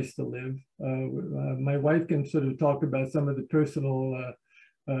wonderful place to live. My wife can sort of talk about some of the personal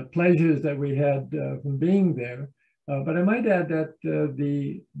pleasures that we had from being there. But I might add that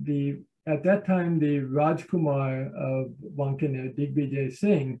at that time, the Rajkumar of Wankaner,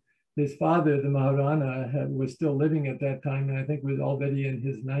 Digvijaysinh, his father, the Maharana, was still living at that time, and I think was already in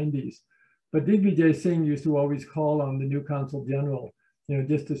his 90s. But Digvijaysinh used to always call on the new Consul General,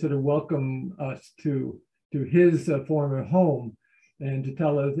 just to sort of welcome us to his former home, and to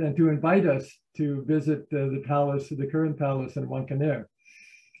tell us and to invite us to visit the palace, the current palace in Wankaner,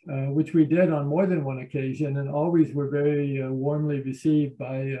 which we did on more than one occasion, and always were very warmly received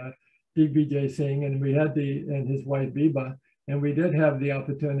by Digvijaysinh, and we had and his wife Biba, and we did have the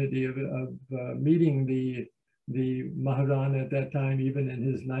opportunity of meeting the Maharana at that time, even in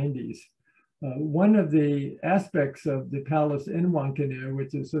his 90s. One of the aspects of the palace in Wankaner,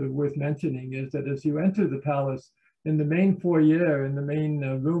 which is sort of worth mentioning, is that as you enter the palace, in the main foyer, in the main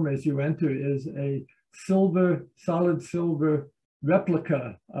room as you enter, is a solid silver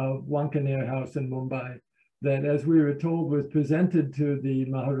replica of Wankaner House in Mumbai, that, as we were told, was presented to the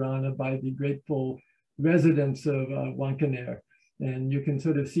Maharana by the grateful residents of Wankaner. And you can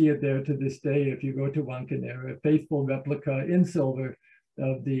sort of see it there to this day if you go to Wankaner, a faithful replica in silver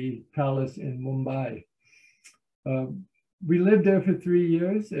of the palace in Mumbai. We lived there for 3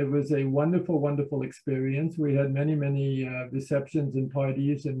 years. It was a wonderful, wonderful experience. We had many, many receptions and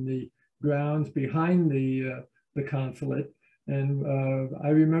parties in the grounds behind the consulate. And I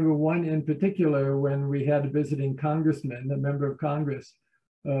remember one in particular when we had a visiting congressman, a member of Congress,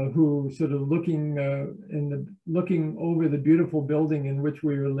 who sort of looking over the beautiful building in which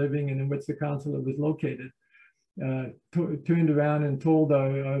we were living and in which the consulate was located, turned around and told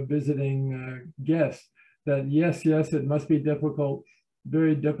our visiting guests that yes, it must be difficult,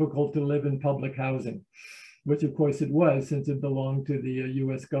 very difficult to live in public housing, which of course it was, since it belonged to the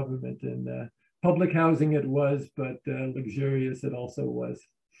US government. And public housing it was, but luxurious it also was.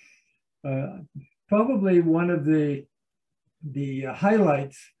 Probably one of the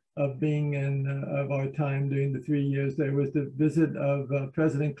highlights of being of our time during the 3 years there was the visit of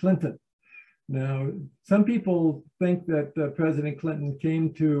President Clinton. Now, some people think that President Clinton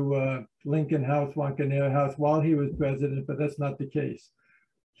came to Lincoln House, Wankaner House, while he was president, but that's not the case.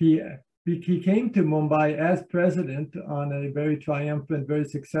 He came to Mumbai as president on a very triumphant, very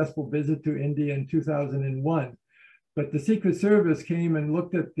successful visit to India in 2001. But the Secret Service came and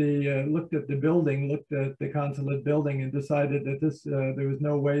looked at the building, looked at the consulate building, and decided that there was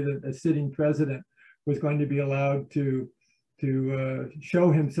no way that a sitting president was going to be allowed to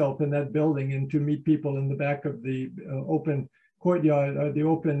show himself in that building and to meet people in the back of the open courtyard, or the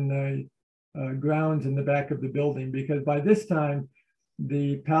open grounds in the back of the building. Because by this time,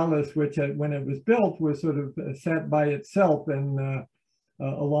 the palace, which when it was built was sort of sat by itself and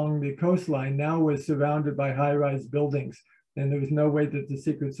along the coastline, now was surrounded by high-rise buildings. And there was no way that the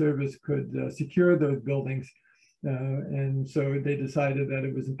Secret Service could secure those buildings. And so they decided that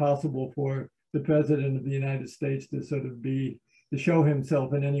it was impossible for the President of the United States to sort of to show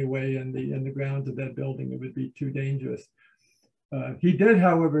himself in any way in the grounds of that building. It would be too dangerous. He did,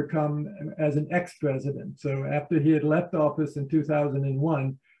 however, come as an ex-president. So after he had left office in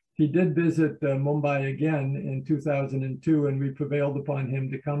 2001, he did visit Mumbai again in 2002, and we prevailed upon him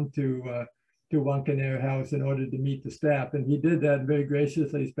to come to Wankaner House in order to meet the staff. And he did that very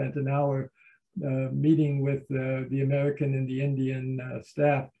graciously, spent an hour meeting with the American and the Indian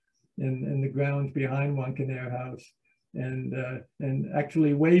staff in the grounds behind Wankaner House, and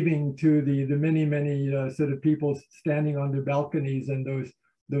actually waving to the many sort of people standing on their balconies and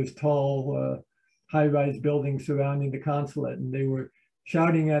those tall high-rise buildings surrounding the consulate. And they were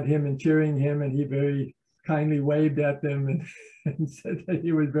shouting at him and cheering him, and he very kindly waved at them and said that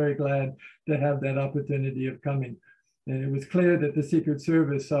he was very glad to have that opportunity of coming. And it was clear that the Secret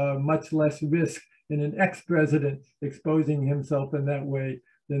Service saw much less risk in an ex-president exposing himself in that way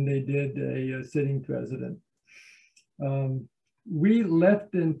than they did a sitting president. We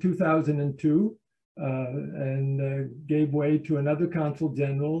left in 2002 and gave way to another consul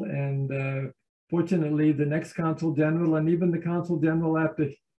general, and fortunately the next consul general and even the consul general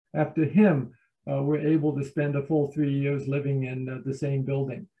after him were able to spend a full 3 years living in the same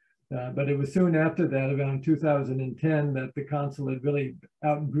building. But it was soon after that, around 2010, that the consulate really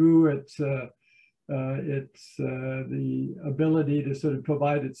outgrew the ability to sort of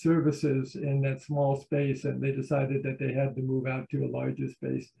provide its services in that small space, and they decided that they had to move out to a larger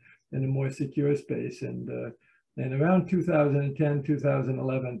space and a more secure space. And around 2010,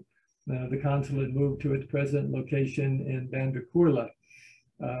 2011, the consulate moved to its present location in Bandra Kurla,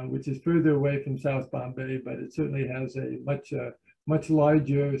 which is further away from South Bombay, but it certainly has a much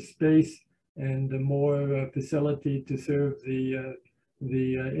larger space and more facility to serve the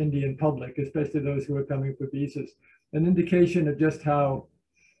Indian public, especially those who are coming for visas. An indication of just how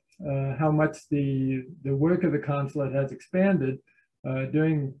much the work of the consulate has expanded.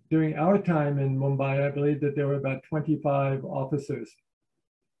 During our time in Mumbai, I believe that there were about 25 officers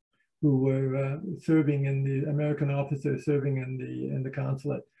who were serving in the American officers serving in the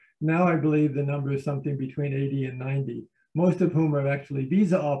consulate. Now I believe the number is something between 80 and 90, most of whom are actually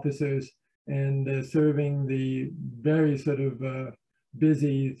visa officers and serving the very sort of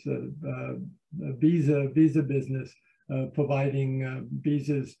busy visa business, providing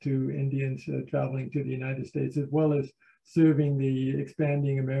visas to Indians traveling to the United States, as well as serving the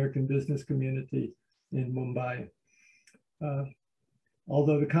expanding American business community in Mumbai.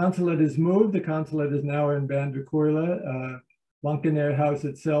 Although the consulate is moved, the consulate is now in Bandarkurla. Wankaner House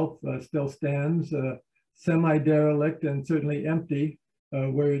itself still stands, semi-derelict and certainly empty,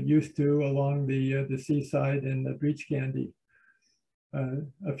 where it used to along the seaside in Breach Candy.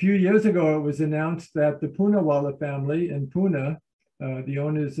 A few years ago, it was announced that the Poonawalla family in Pune, the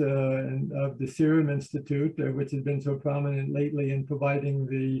owners of the Serum Institute, which has been so prominent lately in providing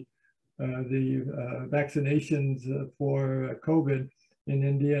the vaccinations for COVID in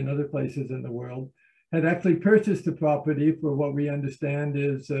India and other places in the world, had actually purchased the property for what we understand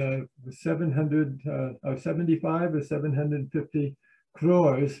is 775 or 750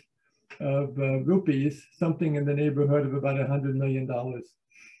 crores of rupees, something in the neighborhood of about $100 million.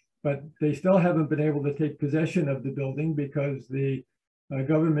 But they still haven't been able to take possession of the building because the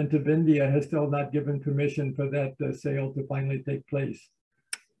government of India has still not given permission for that sale to finally take place.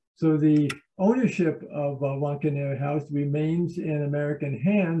 So the ownership of Wankaner House remains in American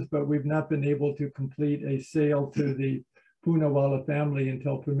hands, but we've not been able to complete a sale to the Poonawalla family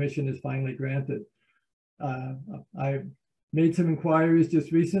until permission is finally granted. I made some inquiries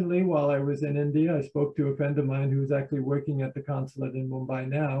just recently while I was in India. I spoke to a friend of mine who's actually working at the consulate in Mumbai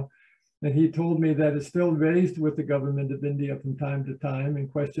now, and he told me that it's still raised with the government of India from time to time, and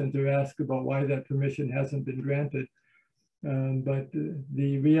questions are asked about why that permission hasn't been granted. But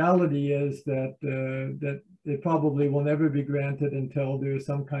the reality is that that it probably will never be granted until there's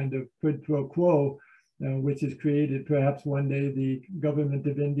some kind of quid pro quo, which is created. Perhaps one day the government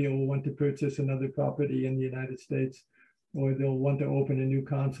of India will want to purchase another property in the United States, or they'll want to open a new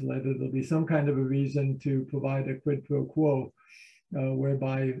consulate, or there'll be some kind of a reason to provide a quid pro quo,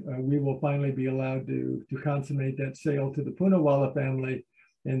 whereby we will finally be allowed to consummate that sale to the Poonawalla family,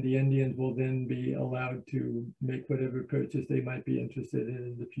 and the Indians will then be allowed to make whatever purchase they might be interested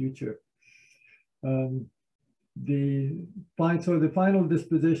in the future. So the final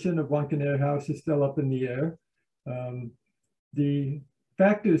disposition of Wankaner House is still up in the air. The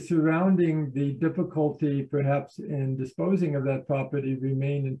factors surrounding the difficulty, perhaps, in disposing of that property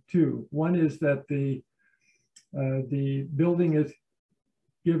remain in two. One is that the building is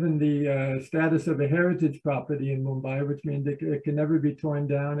given the status of a heritage property in Mumbai, which means it can never be torn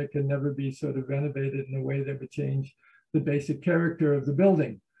down, it can never be sort of renovated in a way that would change the basic character of the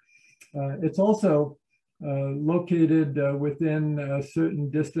building. It's also located within a certain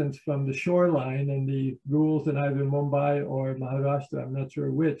distance from the shoreline, and the rules in either Mumbai or Maharashtra, I'm not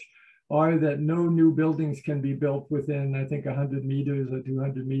sure which, are that no new buildings can be built within, I think, 100 meters or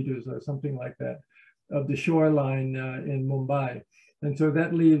 200 meters or something like that of the shoreline in Mumbai. And so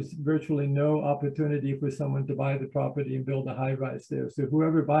that leaves virtually no opportunity for someone to buy the property and build a high-rise there. So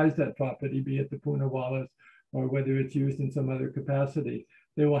whoever buys that property, be it the Poonawallas or whether it's used in some other capacity,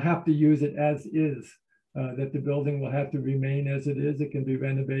 they will have to use it as is, that the building will have to remain as it is. It can be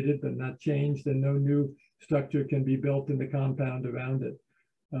renovated but not changed, and no new structure can be built in the compound around it.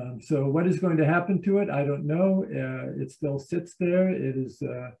 So what is going to happen to it? I don't know. It still sits there. It is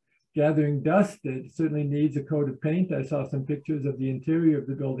gathering dust. It certainly needs a coat of paint. I saw some pictures of the interior of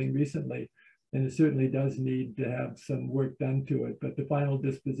the building recently, and it certainly does need to have some work done to it, but the final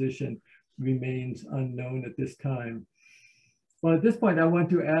disposition remains unknown at this time. Well, at this point, I want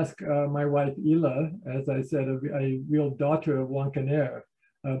to ask my wife, Ila, as I said, a real daughter of Wankaner,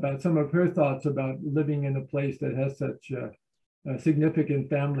 about some of her thoughts about living in a place that has such a significant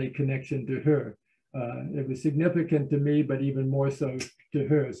family connection to her. It was significant to me, but even more so to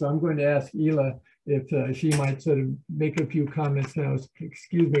her. So I'm going to ask Ila if she might sort of make a few comments now.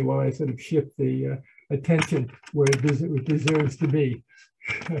 Excuse me while I sort of shift the attention where it deserves to be.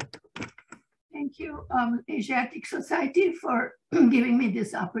 Thank you, Asiatic Society, for giving me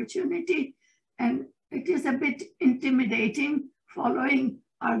this opportunity. And it is a bit intimidating following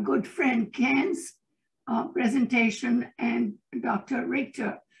our good friend Ken's presentation and Dr.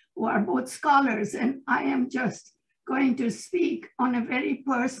 Richter, who are both scholars, and I am just going to speak on a very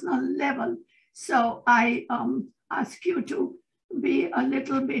personal level. So I ask you to be a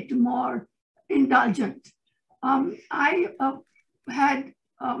little bit more indulgent. I had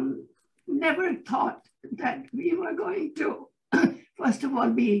never thought that we were going to, first of all,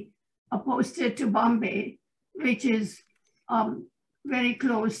 be posted to Bombay, which is very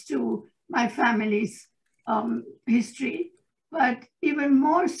close to my family's history, but even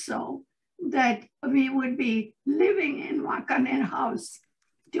more so that we would be living in Wankaner House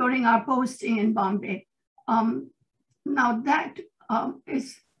during our posting in Bombay. Now that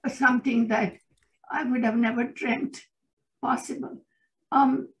is something that I would have never dreamt possible.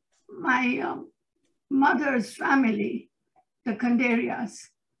 My mother's family, the Kandarias,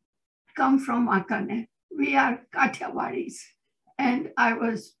 come from Wankaner. We are Kathiawadis, And I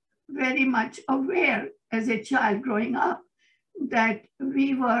was very much aware as a child growing up that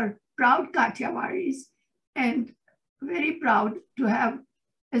we were proud Kathiawadis and very proud to have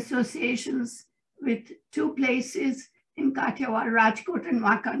associations with two places in Kathiawad, Rajkot and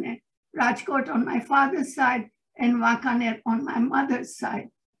Wakaner. Rajkot on my father's side and Wakaner on my mother's side.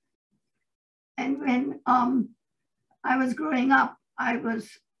 And when I was growing up, I was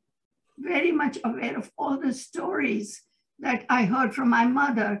very much aware of all the stories that I heard from my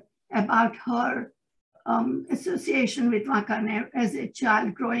mother about her association with Wakaner as a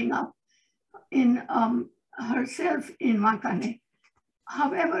child growing up in herself in Wakaner.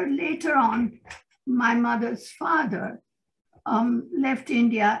 However, later on, my mother's father left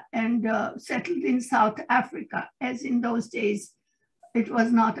India and settled in South Africa, as in those days, it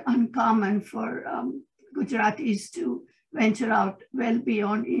was not uncommon for Gujaratis to venture out well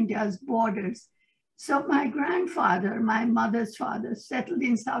beyond India's borders. So my grandfather, my mother's father, settled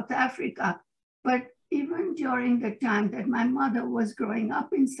in South Africa. But even during the time that my mother was growing up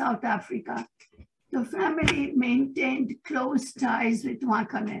in South Africa, the family maintained close ties with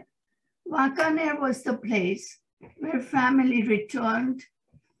Wakaner. Wakaner was the place where family returned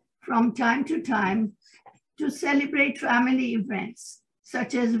from time to time to celebrate family events,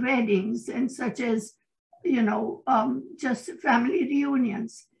 such as weddings and such as, just family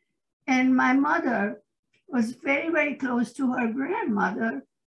reunions. And my mother was very, very close to her grandmother,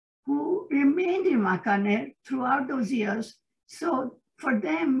 who remained in Wakaner throughout those years. So for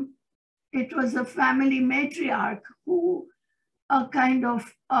them, it was a family matriarch who kind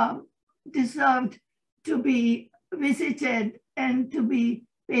of deserved to be visited and to be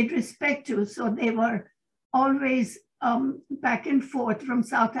paid respect to. So they were always back and forth from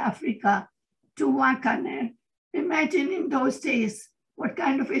South Africa to Wakaner. Imagine in those days what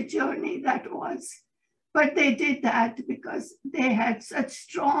kind of a journey that was. But they did that because they had such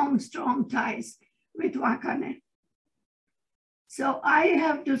strong, strong ties with Wakaner. So I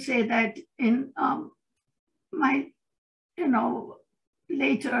have to say that in my,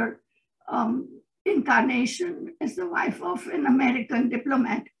 later incarnation as the wife of an American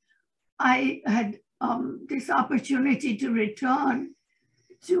diplomat, I had this opportunity to return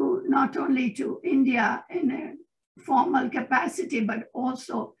to not only to India in a formal capacity, but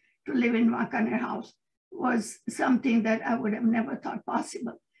also to live in Wakaner House was something that I would have never thought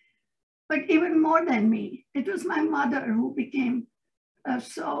possible. But even more than me, it was my mother who became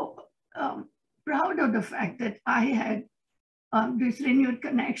so proud of the fact that I had this renewed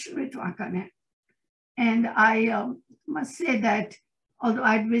connection with Wakaner. And I must say that although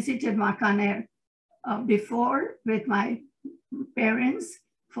I'd visited Wakaner before with my parents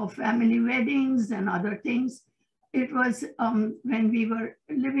for family weddings and other things, it was when we were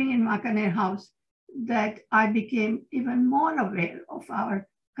living in Wakaner House that I became even more aware of our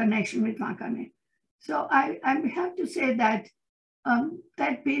connection with Wakaner. So I have to say that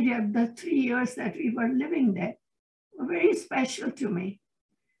that period, the 3 years that we were living there, were very special to me.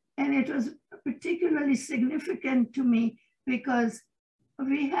 And it was particularly significant to me because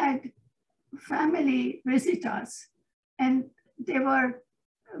we had family visit us, and they were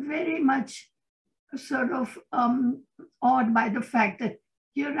very much sort of awed by the fact that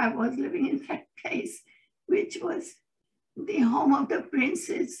here I was living in that place, which was the home of the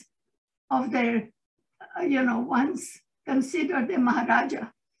princes of their, once considered the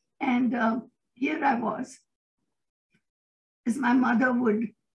Maharaja. And here I was, as my mother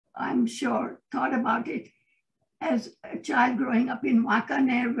would, I'm sure, thought about it as a child growing up in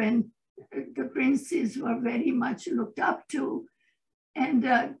Wakaner when the princes were very much looked up to. And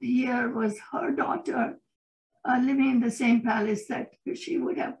here was her daughter living in the same palace that she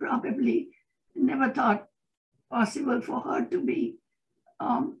would have probably never thought possible for her to be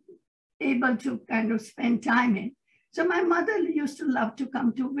able to kind of spend time in. So my mother used to love to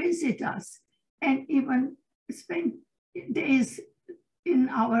come to visit us and even spend days in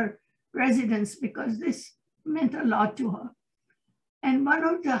our residence because this meant a lot to her. And one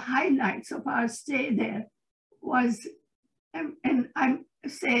of the highlights of our stay there was, and I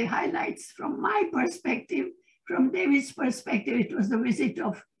say highlights from my perspective, from David's perspective, it was the visit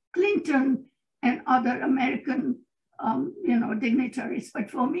of Clinton and other American dignitaries.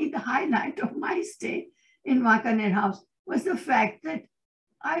 But for me, the highlight of my stay in Wakaner House was the fact that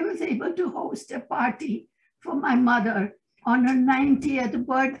I was able to host a party for my mother on her 90th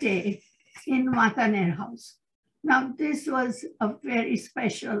birthday in Wakaner House. Now, this was a very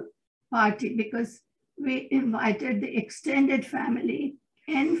special party because we invited the extended family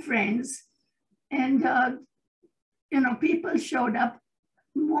and friends, and people showed up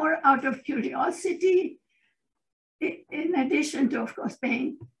more out of curiosity in addition to, of course,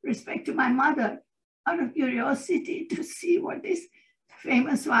 paying respect to my mother, out of curiosity to see what this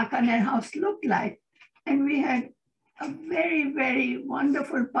famous Wakaner house looked like. And we had a very, very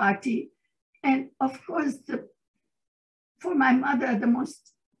wonderful party. And of course, for my mother, the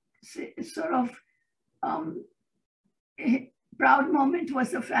most sort of proud moment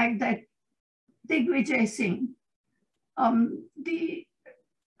was the fact that Digvijaysinh, the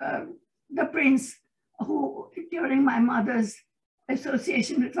prince who, during my mother's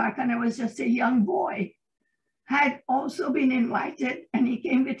association with Wakaner, was just a young boy, had also been invited, and he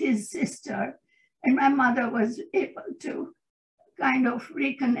came with his sister, and my mother was able to kind of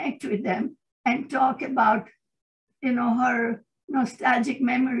reconnect with them and talk about, you know, her nostalgic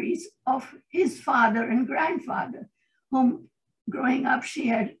memories of his father and grandfather, whom growing up she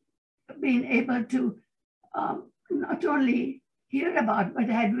had been able to not only hear about, but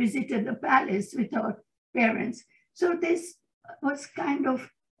had visited the palace with her parents. So this was kind of,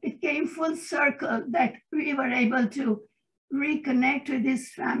 it came full circle that we were able to reconnect with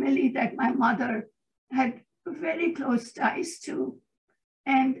this family that my mother had very close ties to.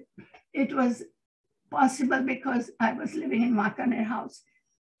 And it was possible because I was living in Wakaner house.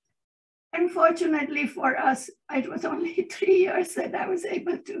 Unfortunately for us, it was only 3 years that I was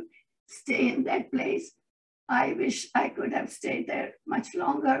able to stay in that place. I wish I could have stayed there much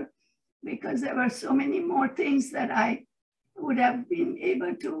longer because there were so many more things that I would have been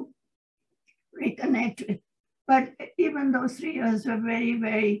able to reconnect with. But even those 3 years were very,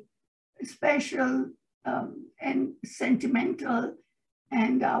 very special and sentimental.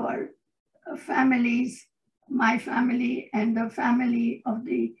 And our families, my family and the family of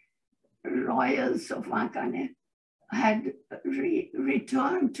the royals of Wakaner had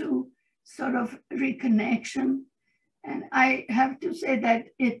returned to sort of reconnection. And I have to say that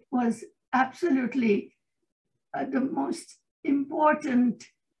it was absolutely the most important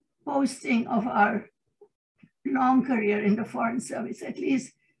posting of our long career in the Foreign Service, at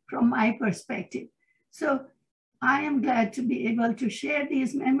least from my perspective. So I am glad to be able to share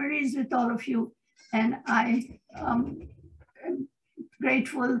these memories with all of you. And I am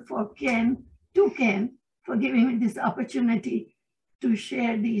grateful for Ken, for giving me this opportunity to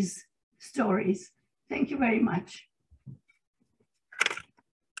share these stories. Thank you very much.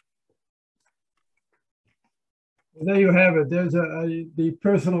 Well, there you have it. There's the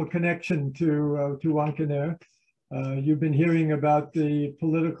personal connection to Wakaner. You've been hearing about the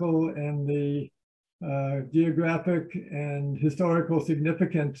political and the geographic and historical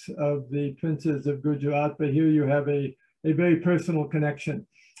significance of the princes of Gujarat, but here you have a very personal connection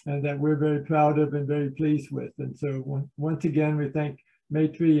and that we're very proud of and very pleased with. And so once again, we thank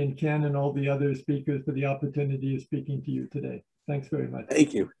Maitri and Ken and all the other speakers for the opportunity of speaking to you today. Thanks very much.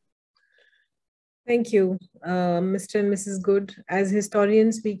 Thank you. Thank you, Mr. and Mrs. Good. As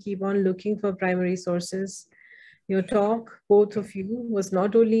historians, we keep on looking for primary sources. Your talk, both of you, was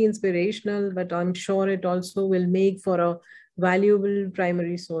not only inspirational, but I'm sure it also will make for a valuable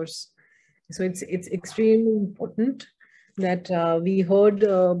primary source. So it's extremely important that we heard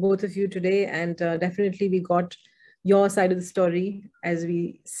both of you today, and definitely we got your side of the story, as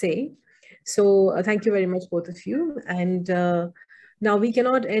we say. So thank you very much, both of you. And now we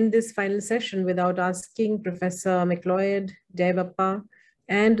cannot end this final session without asking Professor McLeod, Jayabappa,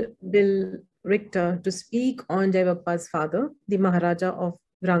 and Bill Richter to speak on Jayabappa's father, the Maharaja of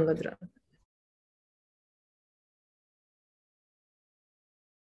Rangadra.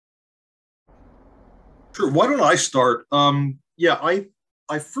 Sure, why don't I start? Yeah,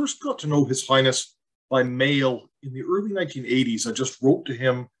 I first got to know His Highness by mail in the early 1980s. I just wrote to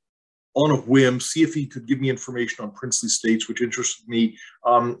him on a whim, see if he could give me information on princely states, which interested me.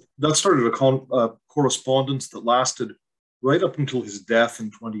 That started a correspondence that lasted right up until his death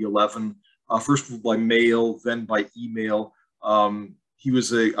in 2011. First by mail, then by email. He was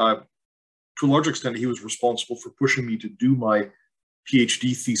to a large extent, he was responsible for pushing me to do my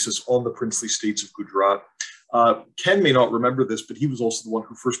PhD thesis on the princely states of Gujarat. Ken may not remember this, but he was also the one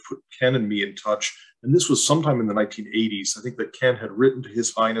who first put Ken and me in touch. And this was sometime in the 1980s. I think that Ken had written to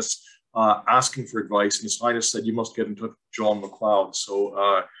His Highness asking for advice, and His Highness said, "You must get in touch with John McLeod."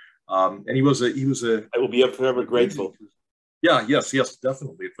 So, and he was a. I will be forever grateful. Yeah, yes,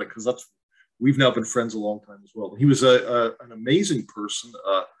 definitely. It's like, because we've now been friends a long time as well. He was an amazing person,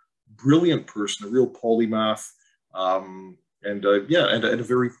 a brilliant person, a real polymath, and a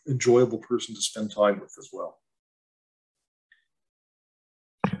very enjoyable person to spend time with as well.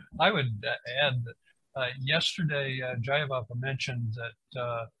 I would add that yesterday, Jayabappa mentioned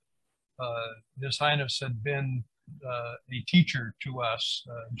that His Highness had been a teacher to us,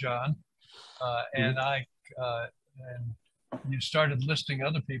 John, and I you started listing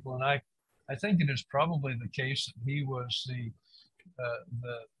other people, and I think it is probably the case that he was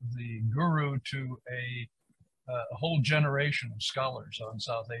the guru to a whole generation of scholars on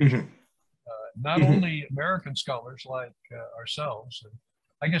South Asia. Mm-hmm. Not only American scholars like ourselves,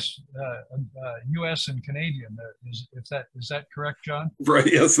 I guess U.S. and Canadian. Is that correct, John? Right.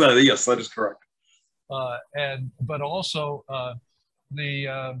 Yes, that is correct. But also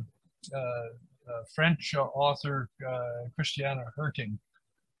the French author Christiana Herking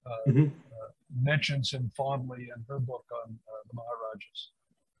mentions him fondly in her book on the Maharajas,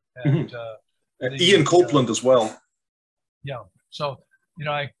 and Ian Copeland as well. Yeah. So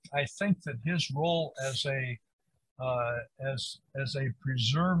I think that his role as a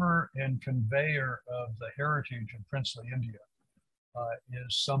preserver and conveyor of the heritage of princely India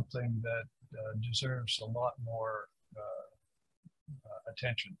is something that deserves a lot more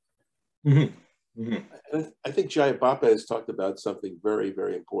attention. Mm-hmm. Mm-hmm. And I think Jayabapa has talked about something very,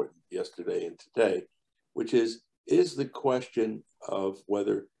 very important yesterday and today, which is the question of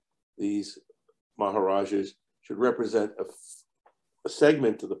whether these Maharajas should represent a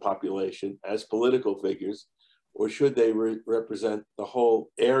segment of the population as political figures, or should they represent the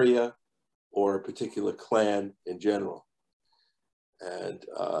whole area or a particular clan in general? And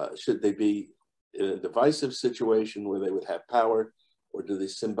should they be in a divisive situation where they would have power, or do they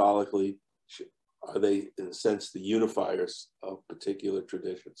symbolically, are they in a sense the unifiers of particular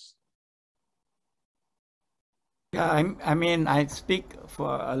traditions? Yeah, I mean, I speak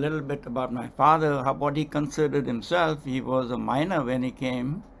for a little bit about my father, what he considered himself. He was a minor when he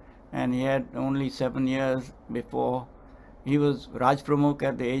came, and he had only 7 years before. He was Raj Pramukh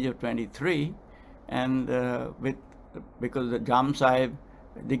at the age of 23, and because the Jamsaheb,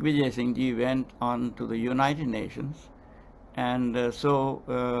 Digvijaysinh ji went on to the United Nations, and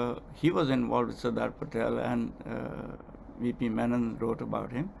so he was involved with Sardar Patel, and V.P. Menon wrote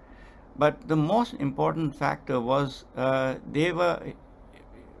about him. But the most important factor was Jamsaheb,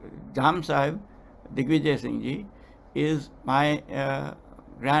 Digvijaysinh ji, is my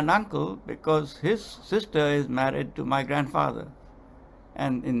granduncle, because his sister is married to my grandfather.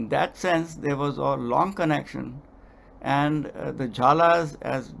 And in that sense, there was a long connection. And the Jhalas,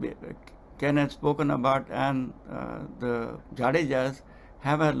 as Ken had spoken about, and the Jadejas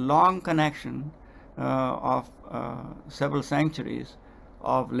have a long connection of several centuries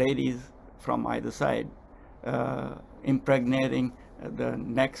of ladies from either side, impregnating the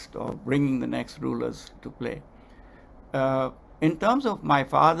next, or bringing the next rulers to play. In terms of my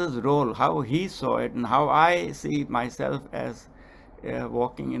father's role, how he saw it, and how I see myself as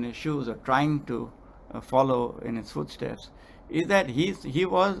walking in his shoes or trying to follow in his footsteps, is that he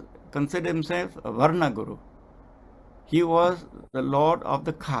was considered himself a Varna Guru. He was the lord of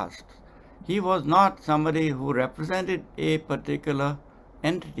the caste. He was not somebody who represented a particular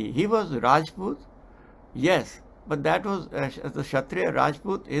entity. He was Rajput, yes, but that was, as the Kshatriya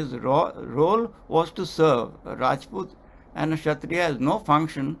Rajput, his role was to serve. A Rajput and a Kshatriya has no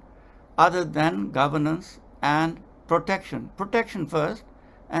function other than governance and protection. Protection first,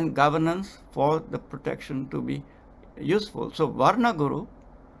 and governance for the protection to be useful. So Varna Guru,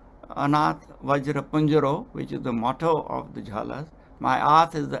 Anath Vajra Punjaro, which is the motto of the Jhalas, my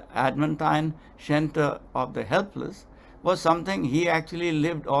Ath is the adamantine shelter of the helpless, was something he actually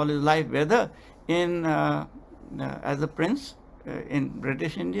lived all his life, whether in as a prince in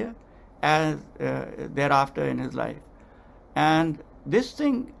British India, as thereafter in his life. And this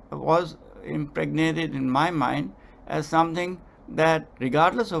thing was impregnated in my mind as something that,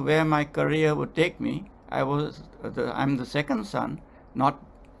 regardless of where my career would take me, I'm the second son, not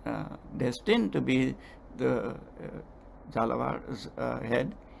destined to be the Jhalavar's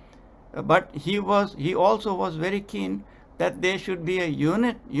head. But he also was very keen that there should be a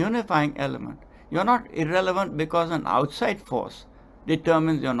unifying element. You're not irrelevant because an outside force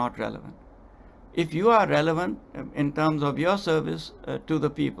determines you're not relevant. If you are relevant in terms of your service to the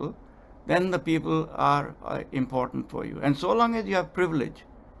people, then the people are important for you. And so long as you have privilege,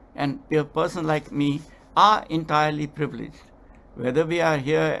 and a person like me are entirely privileged, whether we are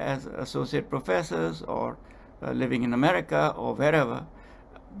here as associate professors or living in America or wherever,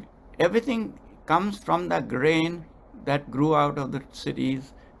 everything comes from the grain that grew out of the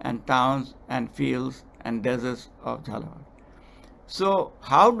cities and towns and fields and deserts of Jhalawar. So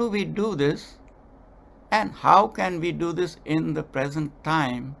how do we do this, and how can we do this in the present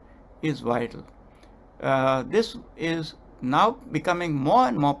time is vital. This is now becoming more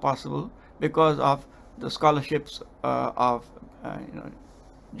and more possible because of the scholarships of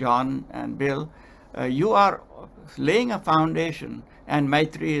John and Bill. You are laying a foundation, and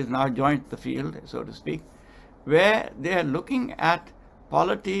Maitri has now joined the field, so to speak, where they are looking at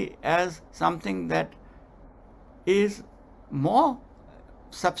polity as something that is more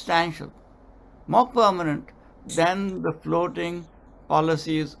substantial, more permanent than the floating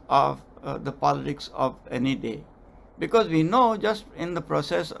policies of the politics of any day. Because we know just in the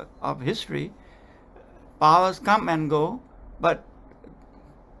process of history, powers come and go, but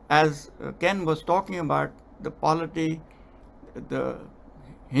as Ken was talking about, the polity, the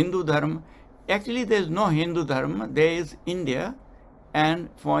Hindu Dharma, actually there is no Hindu Dharma, there is India, and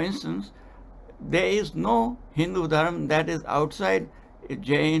for instance, there is no Hindu Dharma that is outside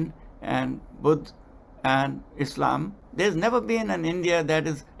Jain and Buddha and Islam. There's never been an India that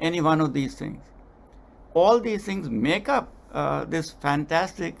is any one of these things. All these things make up this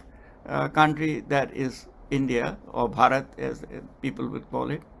fantastic country that is India, or Bharat as people would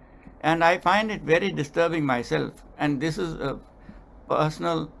call it. And I find it very disturbing myself, and this is a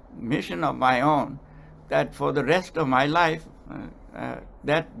personal mission of my own, that for the rest of my life,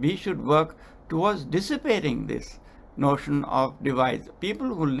 that we should work towards dissipating this notion of divides.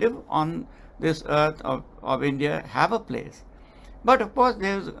 People who live on this earth of India have a place. But of course,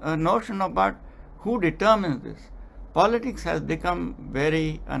 there's a notion about who determines this. Politics has become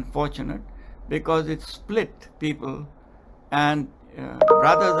very unfortunate because it split people, and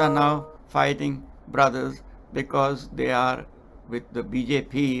brothers are now fighting brothers because they are with the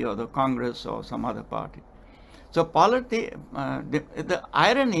BJP or the Congress or some other party. So the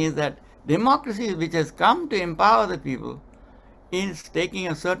irony is that democracy, which has come to empower the people, is taking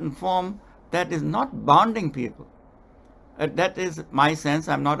a certain form that is not bonding people. That is my sense.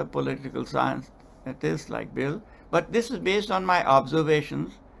 I'm not a political scientist like Bill, but this is based on my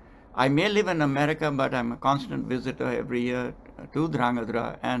observations. I may live in America, but I'm a constant visitor every year to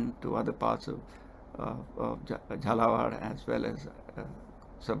Drangadra and to other parts of Jhalawar as well as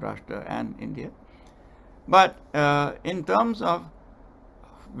Saurashtra and India. But in terms of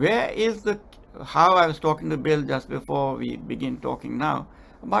where is how I was talking to Bill just before we begin talking now,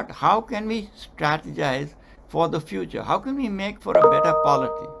 about how can we strategize for the future? How can we make for a better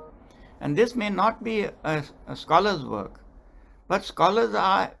polity? And this may not be a scholar's work, but scholars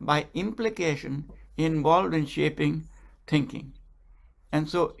are by implication involved in shaping thinking. And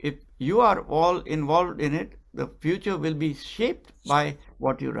so if you are all involved in it, the future will be shaped by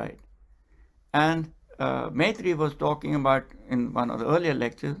what you write. And Maitri was talking about in one of the earlier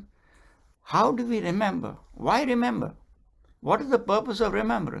lectures, how do we remember? Why remember? What is the purpose of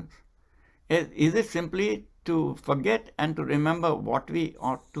remembrance? Is it simply to forget and to remember what we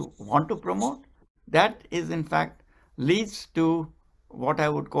ought to want to promote? That is in fact leads to what I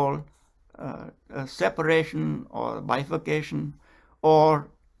would call a separation or bifurcation or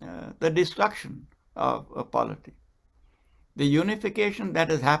the destruction of a polity. The unification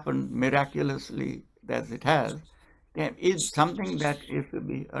that has happened miraculously as it has is something that is to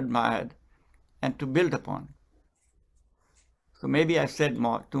be admired and to build upon. So maybe I said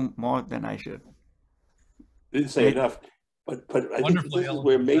more than I should. Didn't say enough, but I think this is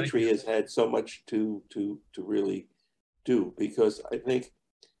where Maitri has had so much to really do, because I think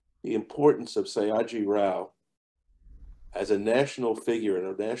the importance of Sayaji Rao as a national figure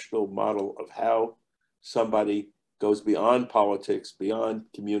and a national model of how somebody goes beyond politics, beyond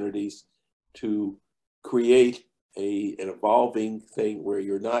communities, to create an evolving thing where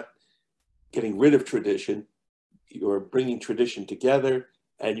you're not getting rid of tradition, you're bringing tradition together,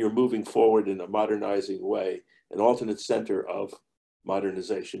 and you're moving forward in a modernizing way, an alternate center of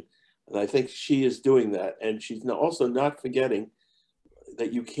modernization. And I think she is doing that. And she's also not forgetting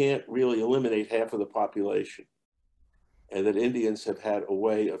that you can't really eliminate half of the population, and that Indians have had a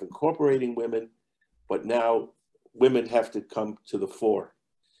way of incorporating women, but now women have to come to the fore.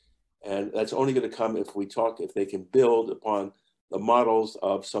 And that's only going to come if they can build upon the models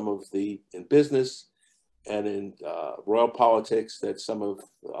of some of in business and in royal politics that some of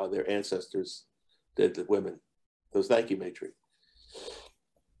their ancestors did to women. So thank you, Maitri.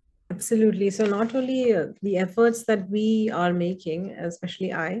 Absolutely. So not only the efforts that we are making,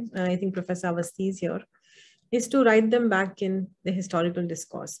 especially and I think Professor Avasthi is here, is to write them back in the historical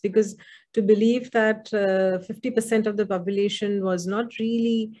discourse, because to believe that 50% of the population was not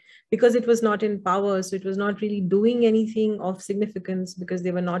really, because it was not in power, so it was not really doing anything of significance because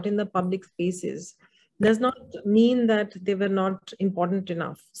they were not in the public spaces, does not mean that they were not important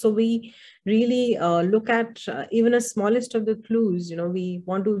enough. So we really look at even a smallest of the clues, we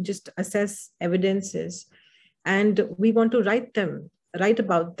want to just assess evidences, and we want to write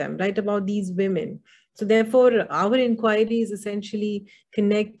about these women. So therefore, our inquiry is essentially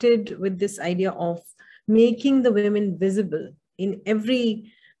connected with this idea of making the women visible in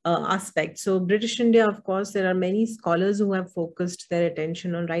every aspect. So British India, of course, there are many scholars who have focused their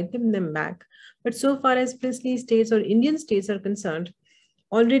attention on writing them back. But so far as princely states or Indian states are concerned,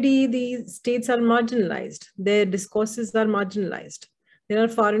 already the states are marginalized. Their discourses are marginalized. There are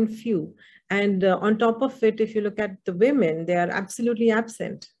far and few. And on top of it, if you look at the women, they are absolutely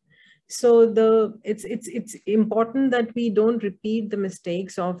absent. So it's important that we don't repeat the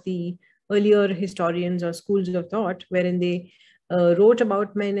mistakes of the earlier historians or schools of thought, wherein they wrote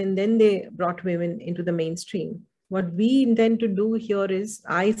about men and then they brought women into the mainstream. What we intend to do here is,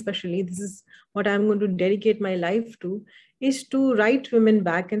 I especially, this is what I'm going to dedicate my life to, is to write women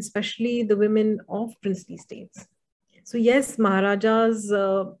back, and especially the women of princely states. So yes, Maharajas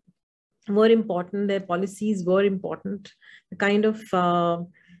were important, their policies were important, the kind of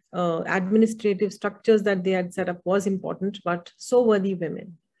administrative structures that they had set up was important, but so were the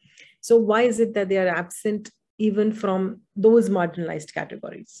women. So why is it that they are absent even from those marginalized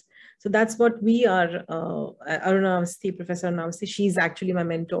categories? So that's what we are, Aruna Avasthi, Professor Aruna Avasthi, she's actually my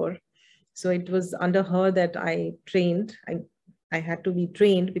mentor. So it was under her that I trained. I had to be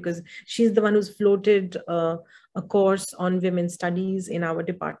trained because she's the one who's floated a course on women's studies in our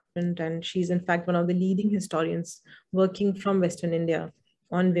department. And she's in fact one of the leading historians working from Western India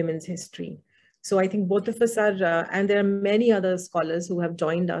on women's history. So I think both of us are, and there are many other scholars who have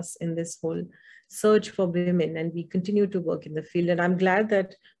joined us in this whole search for women, and we continue to work in the field. And I'm glad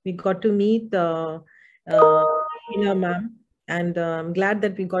that we got to meet Ina ma'am, and I'm glad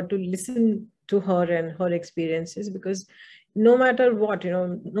that we got to listen to her and her experiences, because no matter what,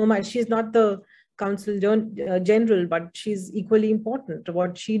 no matter, she's not the Council General, but she's equally important.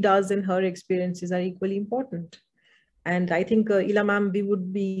 What she does and her experiences are equally important. And I think, Ila ma'am, we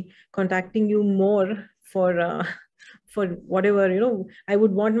would be contacting you more for whatever, I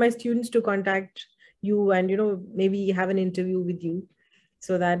would want my students to contact you and, maybe have an interview with you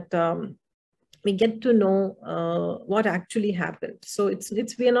so that we get to know what actually happened. So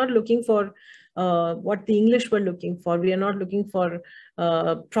we are not looking for what the English were looking for. We are not looking for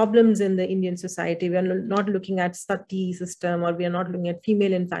problems in the Indian society. We are not looking at sati system, or we are not looking at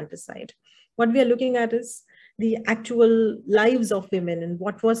female infanticide. What we are looking at is the actual lives of women and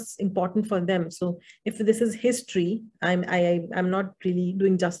what was important for them. So if this is history, I'm not really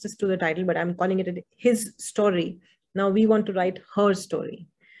doing justice to the title, but I'm calling it his story. Now we want to write her story.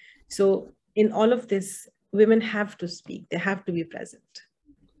 So in all of this, women have to speak. They have to be present.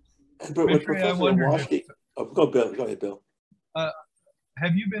 But with Professor Washti, go ahead, Bill.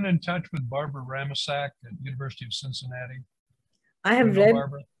 Have you been in touch with Barbara Ramasak at University of Cincinnati? I have read.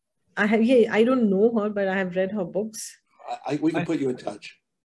 Barbara? I don't know her, but I have read her books. We can put you in touch.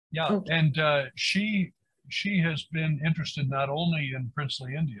 Yeah, okay. And she has been interested not only in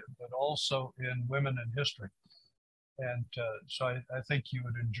princely India, but also in women in history. And so I think you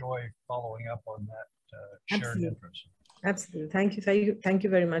would enjoy following up on that shared interest. Absolutely. Thank you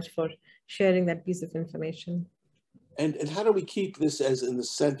very much for sharing that piece of information. And how do we keep this as in the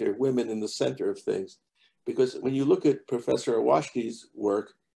center, women in the center of things? Because when you look at Professor Awashti's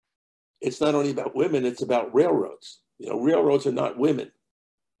work, it's not only about women, it's about railroads. Railroads are not women.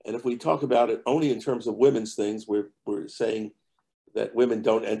 And if we talk about it only in terms of women's things, we're saying that women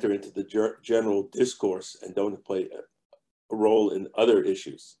don't enter into the general discourse and don't play a role in other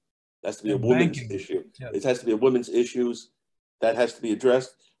issues. It has to be a woman's issue. Yeah. It has to be a women's issues that has to be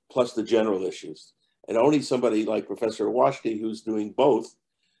addressed, plus the general issues. And only somebody like Professor Awashti, who's doing both,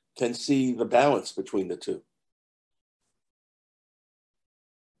 can see the balance between the two.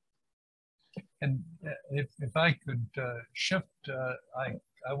 And if I could shift,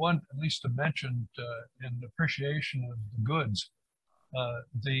 I want at least to mention in appreciation of the goods,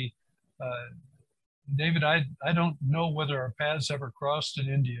 David, I don't know whether our paths ever crossed in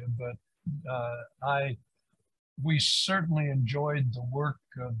India, but we certainly enjoyed the work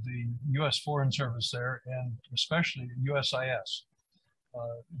of the U.S. Foreign Service there, and especially USIS.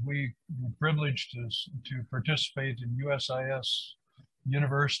 We were privileged to participate in USIS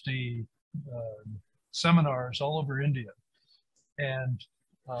university seminars all over India. And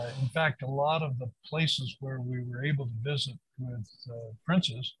in fact, a lot of the places where we were able to visit with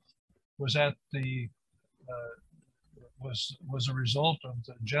princes was at the was a result of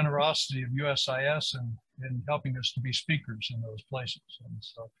the generosity of USIS in helping us to be speakers in those places. And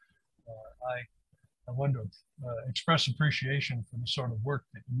so I want to express appreciation for the sort of work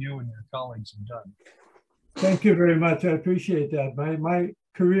that you and your colleagues have done. Thank you very much. I appreciate that. My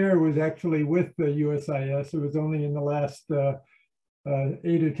career was actually with the USIS. It was only in the last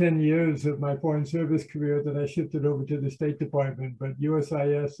 8 or 10 years of my Foreign Service career that I shifted over to the State Department, but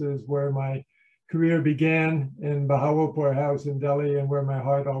USIS is where my career began in Bahawalpur House in Delhi, and where my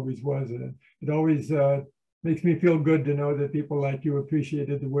heart always was. And it always makes me feel good to know that people like you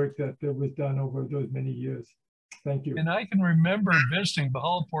appreciated the work that was done over those many years. Thank you. And I can remember visiting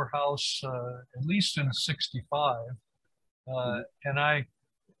Bahawalpur House at least in '65, and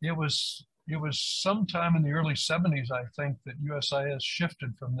it was sometime in the early '70s, I think, that USIS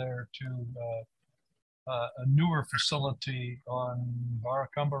shifted from there to a newer facility on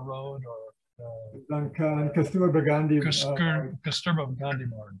Barakamba Road or Kasturba Gandhi. Kasturba Gandhi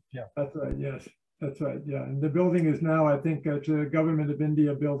Marg. Yeah. That's right. Yes, that's right. Yeah, and the building is now, I think, a Government of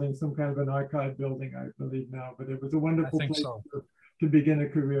India building, some kind of an archive building, I believe now. But it was a wonderful place to begin a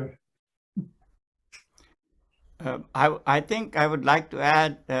career. I think I would like to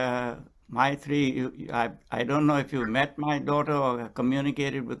add, Maitri, I don't know if you met my daughter or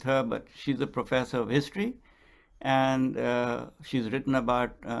communicated with her, but she's a professor of history, and she's written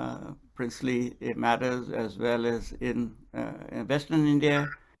about princely matters as well as in Western India.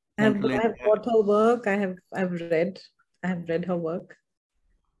 I've got her work. I've read her work.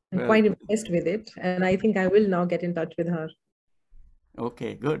 I'm quite impressed with it, and I think I will now get in touch with her.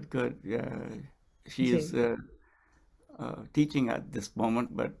 Okay, good. She is teaching at this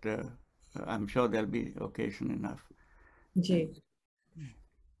moment, but I'm sure there'll be occasion enough. Jee.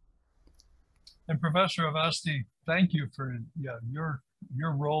 And Professor Avasti, thank you for your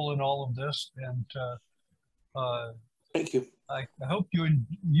role in all of this, and thank you. I hope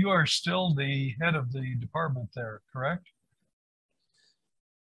you are still the head of the department there, correct?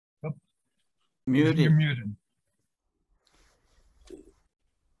 Oh, muted. You're muted.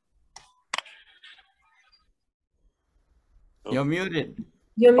 You're muted.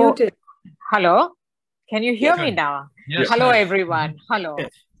 You're muted. Hello. Can you hear me now? Yes. Hello, everyone. Hello.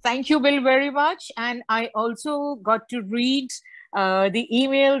 Yes. Thank you, Bill, very much. And I also got to read the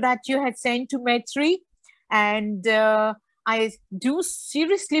email that you had sent to Maitri. And I do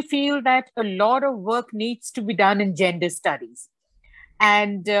seriously feel that a lot of work needs to be done in gender studies.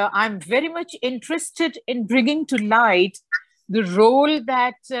 And I'm very much interested in bringing to light the role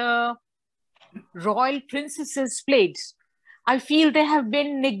that royal princesses played. I feel they have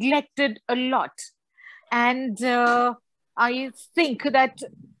been neglected a lot. And I think that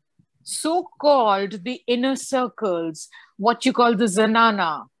so-called the inner circles, what you call the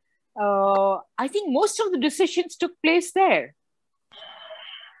Zanana, I think most of the decisions took place there.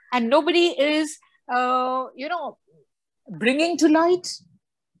 And nobody is, bringing to light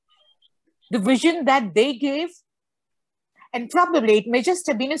the vision that they gave. And probably it may just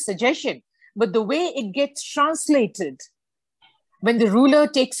have been a suggestion, but the way it gets translated when the ruler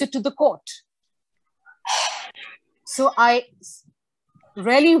takes it to the court. So I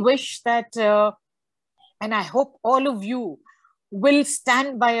really wish that, and I hope all of you will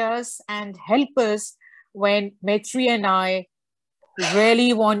stand by us and help us when Maitri and I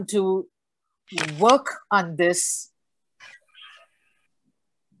really want to work on this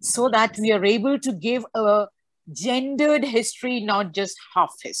so that we are able to give a gendered history, not just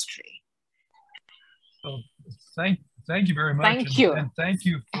half history. So thank you very much. Thank you. And thank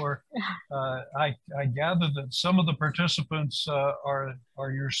you for, I gather that some of the participants are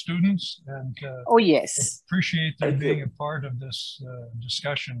your students, and oh yes, appreciate them being a part of this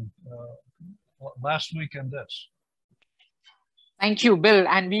discussion last week and this. Thank you, Bill.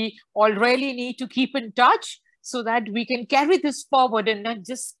 And we all really need to keep in touch so that we can carry this forward and not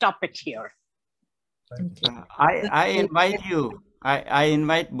just stop it here. I invite you, I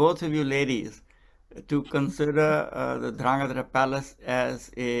invite both of you ladies to consider the Dhrangadhara Palace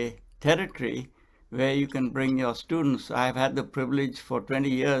as a territory where you can bring your students. I've had the privilege for 20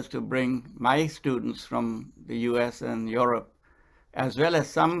 years to bring my students from the US and Europe, as well as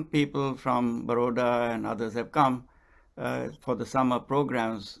some people from Baroda and others have come for the summer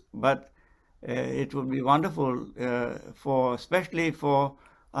programs. But it would be wonderful especially for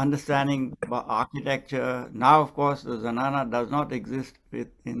understanding architecture. Now, of course, the Zanana does not exist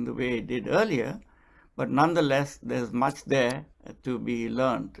in the way it did earlier, but nonetheless, there's much there to be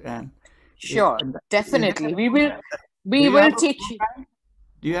learned. And sure, definitely, we will teach you.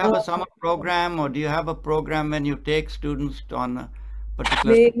 Do you have a summer program, or do you have a program when you take students on a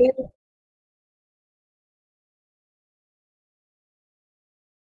particular?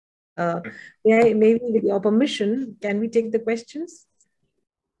 Maybe with your permission, can we take the questions?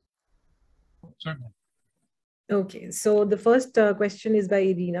 Certainly. Okay, so the first question is by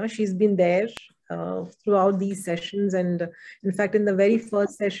Irina. She's been there throughout these sessions, and in fact, in the very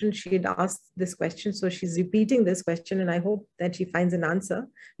first session, she had asked this question. So she's repeating this question, and I hope that she finds an answer,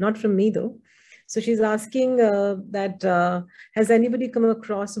 not from me though. So she's asking that has anybody come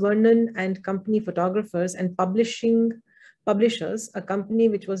across Vernon and Company photographers and publishers, a company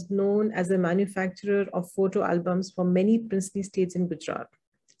which was known as a manufacturer of photo albums for many princely states in Gujarat.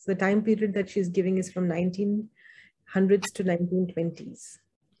 So the time period that she's giving is from 1900s to 1920s.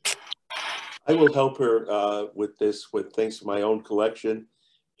 I will help her with this, with thanks to my own collection,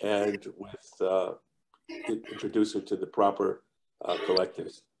 and with introduce her to the proper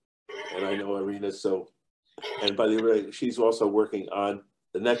collectors. And I know Irina, so, and by the way, she's also working on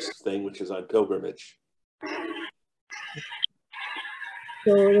the next thing, which is on pilgrimage.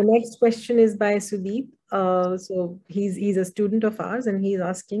 So the next question is by Sudeep. So he's a student of ours, and he's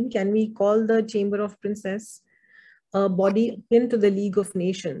asking, can we call the Chamber of Princess a body akin to the League of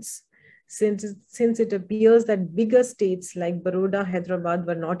Nations, since it appears that bigger states like Baroda, Hyderabad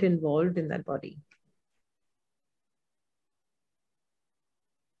were not involved in that body?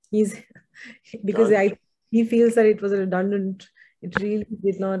 Because he feels that it was redundant. It really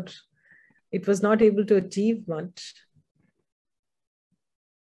did not, it was not able to achieve much.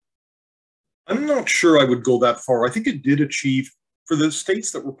 I'm not sure I would go that far. I think it did achieve, for the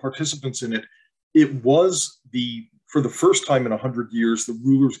states that were participants in it, it was for the first time in 100 years, the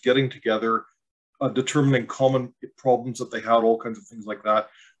rulers getting together, determining common problems that they had, all kinds of things like that.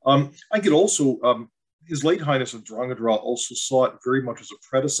 I think it also, His late Highness of Drangadra also saw it very much as a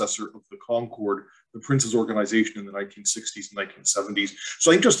predecessor of the Concord, the Prince's organization in the 1960s and 1970s.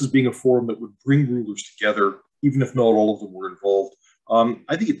 So I think just as being a forum that would bring rulers together, even if not all of them were involved,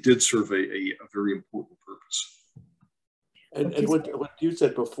 I think it did serve a very important purpose. And what you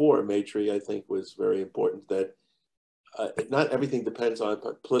said before, Maitri, I think was very important, that not everything depends on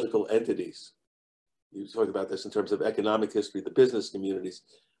political entities. You talk about this in terms of economic history, the business communities.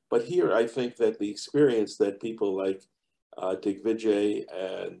 But here, I think that the experience that people like Digvijay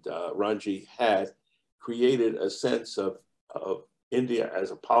and Ranji had created a sense of India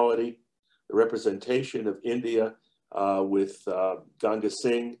as a polity, the representation of India with Ganga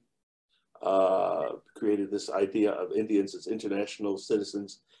Singh, created this idea of Indians as international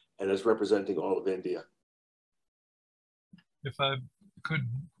citizens and as representing all of India. If I could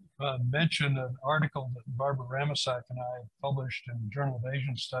mention an article that Barbara Ramasak and I published in Journal of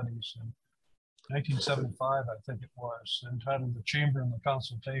Asian Studies in 1975, I think it was, entitled The Chamber and the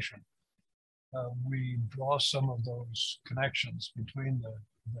Consultation. We draw some of those connections between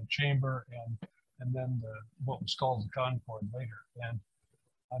the chamber and then what was called the Concord later. And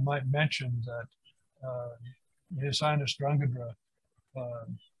I might mention that His Highness Drangadra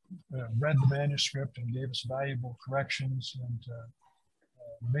read the manuscript and gave us valuable corrections, and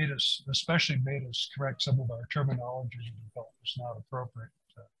especially made us correct some of our terminology that we felt was not appropriate.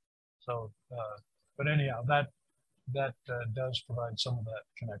 But anyhow, that does provide some of that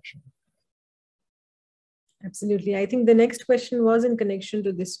connection. Absolutely. I think the next question was in connection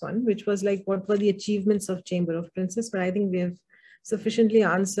to this one, which was like, what were the achievements of Chamber of Princes? But I think we have sufficiently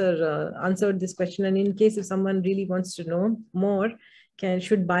answered this question. And in case if someone really wants to know more,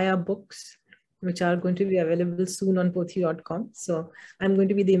 should buy our books, which are going to be available soon on pothi.com. So I'm going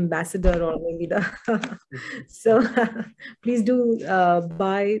to be the ambassador, or maybe the so please do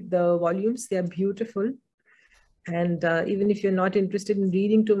buy the volumes. They are beautiful. And even if you're not interested in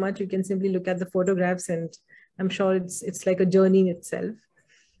reading too much, you can simply look at the photographs, and I'm sure it's like a journey in itself.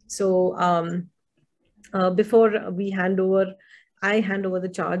 So before I hand over the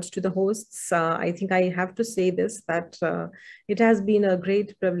charge to the hosts, I think I have to say this, that it has been a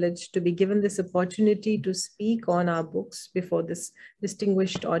great privilege to be given this opportunity to speak on our books before this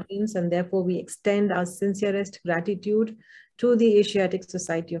distinguished audience, and therefore we extend our sincerest gratitude to the Asiatic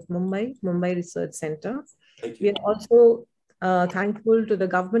Society of Mumbai Research Center. We are also thankful to the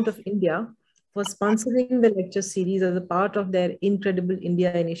Government of India for sponsoring the lecture series as a part of their Incredible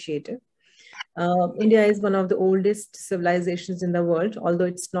India initiative. India is one of the oldest civilizations in the world, although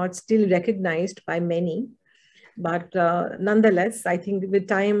it's not still recognized by many. But nonetheless, I think with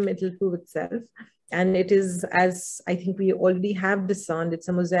time, it will prove itself. And it is, as I think we already have discerned, it's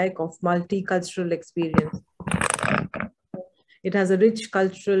a mosaic of multicultural experience. It has a rich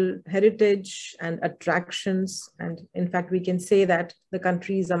cultural heritage and attractions. And in fact, we can say that the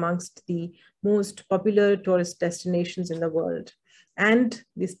country is amongst the most popular tourist destinations in the world. And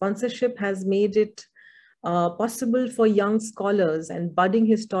the sponsorship has made it possible for young scholars and budding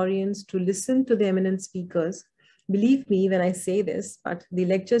historians to listen to the eminent speakers. Believe me when I say this, but the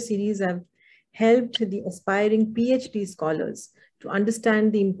lecture series have helped the aspiring PhD scholars to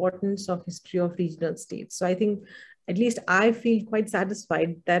understand the importance of history of regional states. So I think, at least I feel quite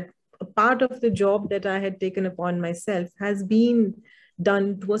satisfied that a part of the job that I had taken upon myself has been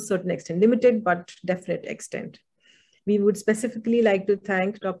done to a certain extent, limited but definite extent. We would specifically like to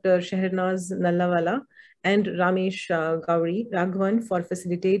thank Dr. Shehnaz Nallawala and Ramesh Gauri Raghavan for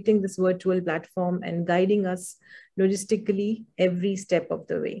facilitating this virtual platform and guiding us logistically every step of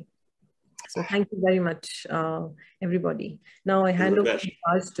the way. So thank you very much, everybody. Now I hand over the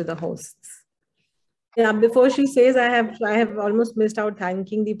cards to the hosts. Yeah, before she says, I have almost missed out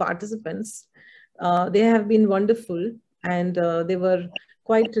thanking the participants. They have been wonderful, and they were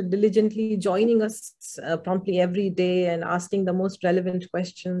quite diligently joining us promptly every day and asking the most relevant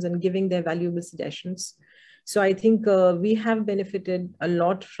questions and giving their valuable suggestions. So I think we have benefited a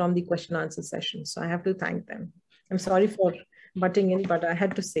lot from the question answer session. So I have to thank them. I'm sorry for butting in, but I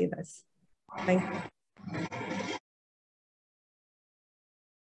had to say this. Thank you.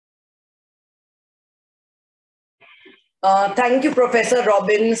 Thank you, Professor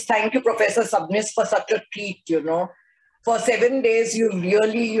Robbins. Thank you, Professor Subnis, for such a treat, For 7 days, you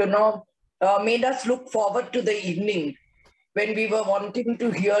really, made us look forward to the evening when we were wanting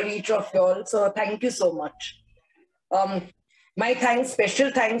to hear each of you all. So thank you so much. My thanks,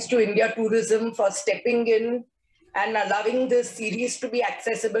 special thanks to India Tourism for stepping in and allowing this series to be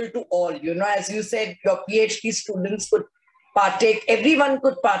accessible to all. As you said, your PhD students could partake, everyone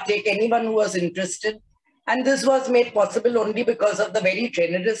could partake, anyone who was interested. And this was made possible only because of the very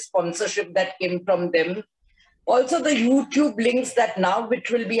generous sponsorship that came from them. Also, the YouTube links that now, which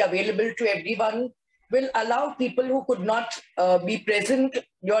will be available to everyone, will allow people who could not be present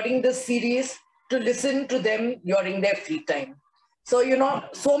during this series to listen to them during their free time. So,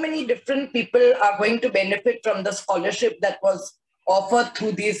 so many different people are going to benefit from the scholarship that was offered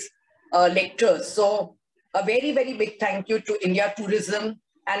through these lectures. So a very, very big thank you to India Tourism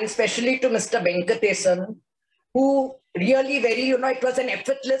and especially to Mr. Venkatesan, who really it was an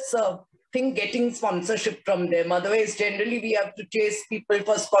effortless thing getting sponsorship from them. Otherwise, generally we have to chase people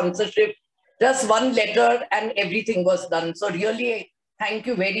for sponsorship. Just one letter and everything was done. So really, thank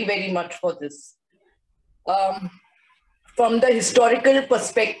you very, very much for this. From the historical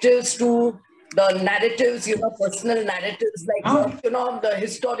perspectives to the narratives, personal narratives, like, the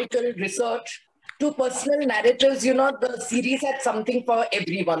historical research to personal narratives, the series had something for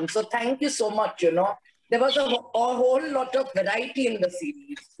everyone. So thank you so much, There was a whole lot of variety in the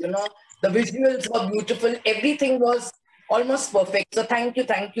series, The visuals were beautiful. Everything was almost perfect. So thank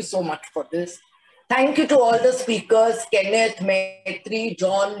you so much for this. Thank you to all the speakers, Kenneth, Maitri,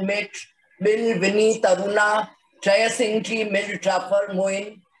 John, Mitch, Bill, Vinny, Taruna, Jaya Singh ji, Mil, Jafar,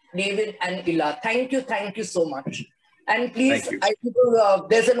 Moin, David, and Ila. Thank you so much. And please,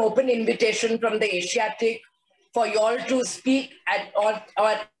 there's an open invitation from the Asiatic for you all to speak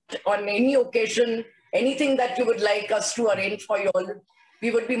on any occasion, anything that you would like us to arrange for you all.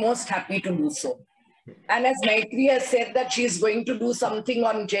 We would be most happy to do so. And as Maitri has said that she's going to do something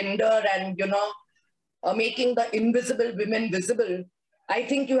on gender and, making the invisible women visible, I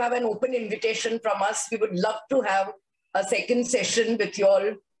think you have an open invitation from us. We would love to have a second session with you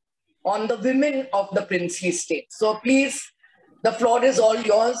all on the women of the princely state. So please, the floor is all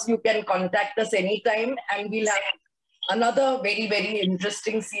yours. You can contact us anytime and we'll have another very, very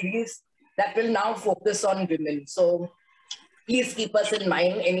interesting series that will now focus on women. So please keep us in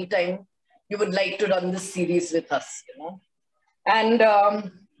mind anytime you would like to run this series with us, And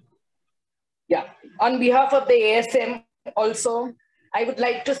on behalf of the ASM also, I would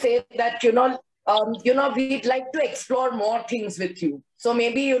like to say that, we'd like to explore more things with you. So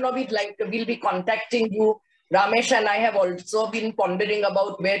maybe, we'll be contacting you. Ramesh and I have also been pondering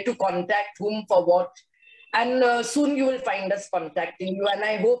about where to contact whom for what. And soon you will find us contacting you. And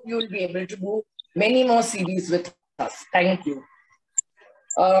I hope you will be able to do many more series with us. Thank you.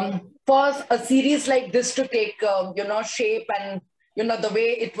 For a series like this to take, shape and, the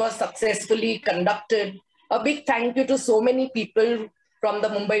way it was successfully conducted, a big thank you to so many people from the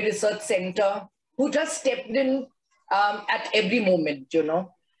Mumbai Research Center who just stepped in at every moment,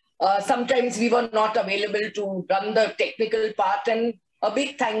 Sometimes we were not available to run the technical part, and a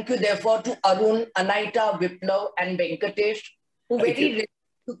big thank you therefore to Arun, Anaita, Viplav and Venkatesh, who very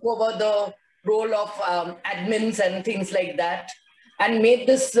took over the role of admins and things like that and made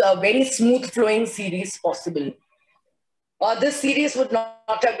this very smooth flowing series possible. This series would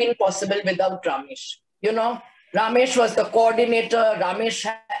not have been possible without Ramesh. Ramesh was the coordinator, Ramesh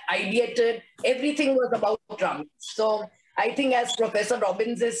ideated, everything was about Ramesh. So I think as Professor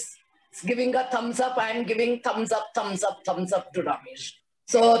Robbins is giving a thumbs up, I am giving thumbs up to Ramesh.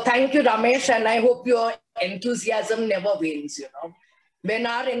 So thank you, Ramesh, and I hope your enthusiasm never wanes, When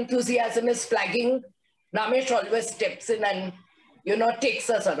our enthusiasm is flagging, Ramesh always steps in and, takes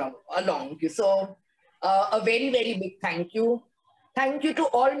us along. So a very, very big thank you. thank you to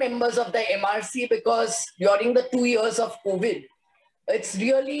all members of the MRC, because during the 2 years of COVID, it's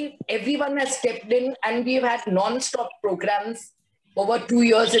really, everyone has stepped in and we've had non-stop programs over 2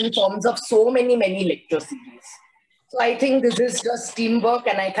 years in forms of so many lecture series. So I think this is just teamwork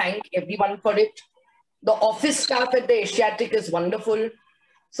and I thank everyone for it. The office staff at the Asiatic is wonderful.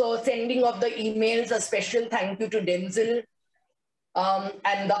 So sending of the emails, a special thank you to Denzel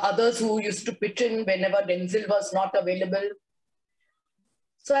and the others who used to pitch in whenever Denzel was not available.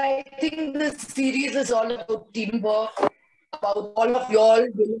 So I think this series is all about teamwork, about all of y'all,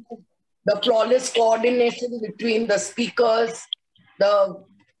 the flawless coordination between the speakers, the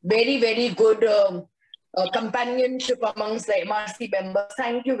very good companionship amongst the MRC members.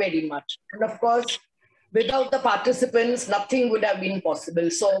 Thank you very much. And of course, without the participants, nothing would have been possible.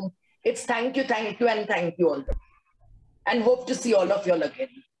 So it's thank you, and thank you all. And hope to see all of y'all again.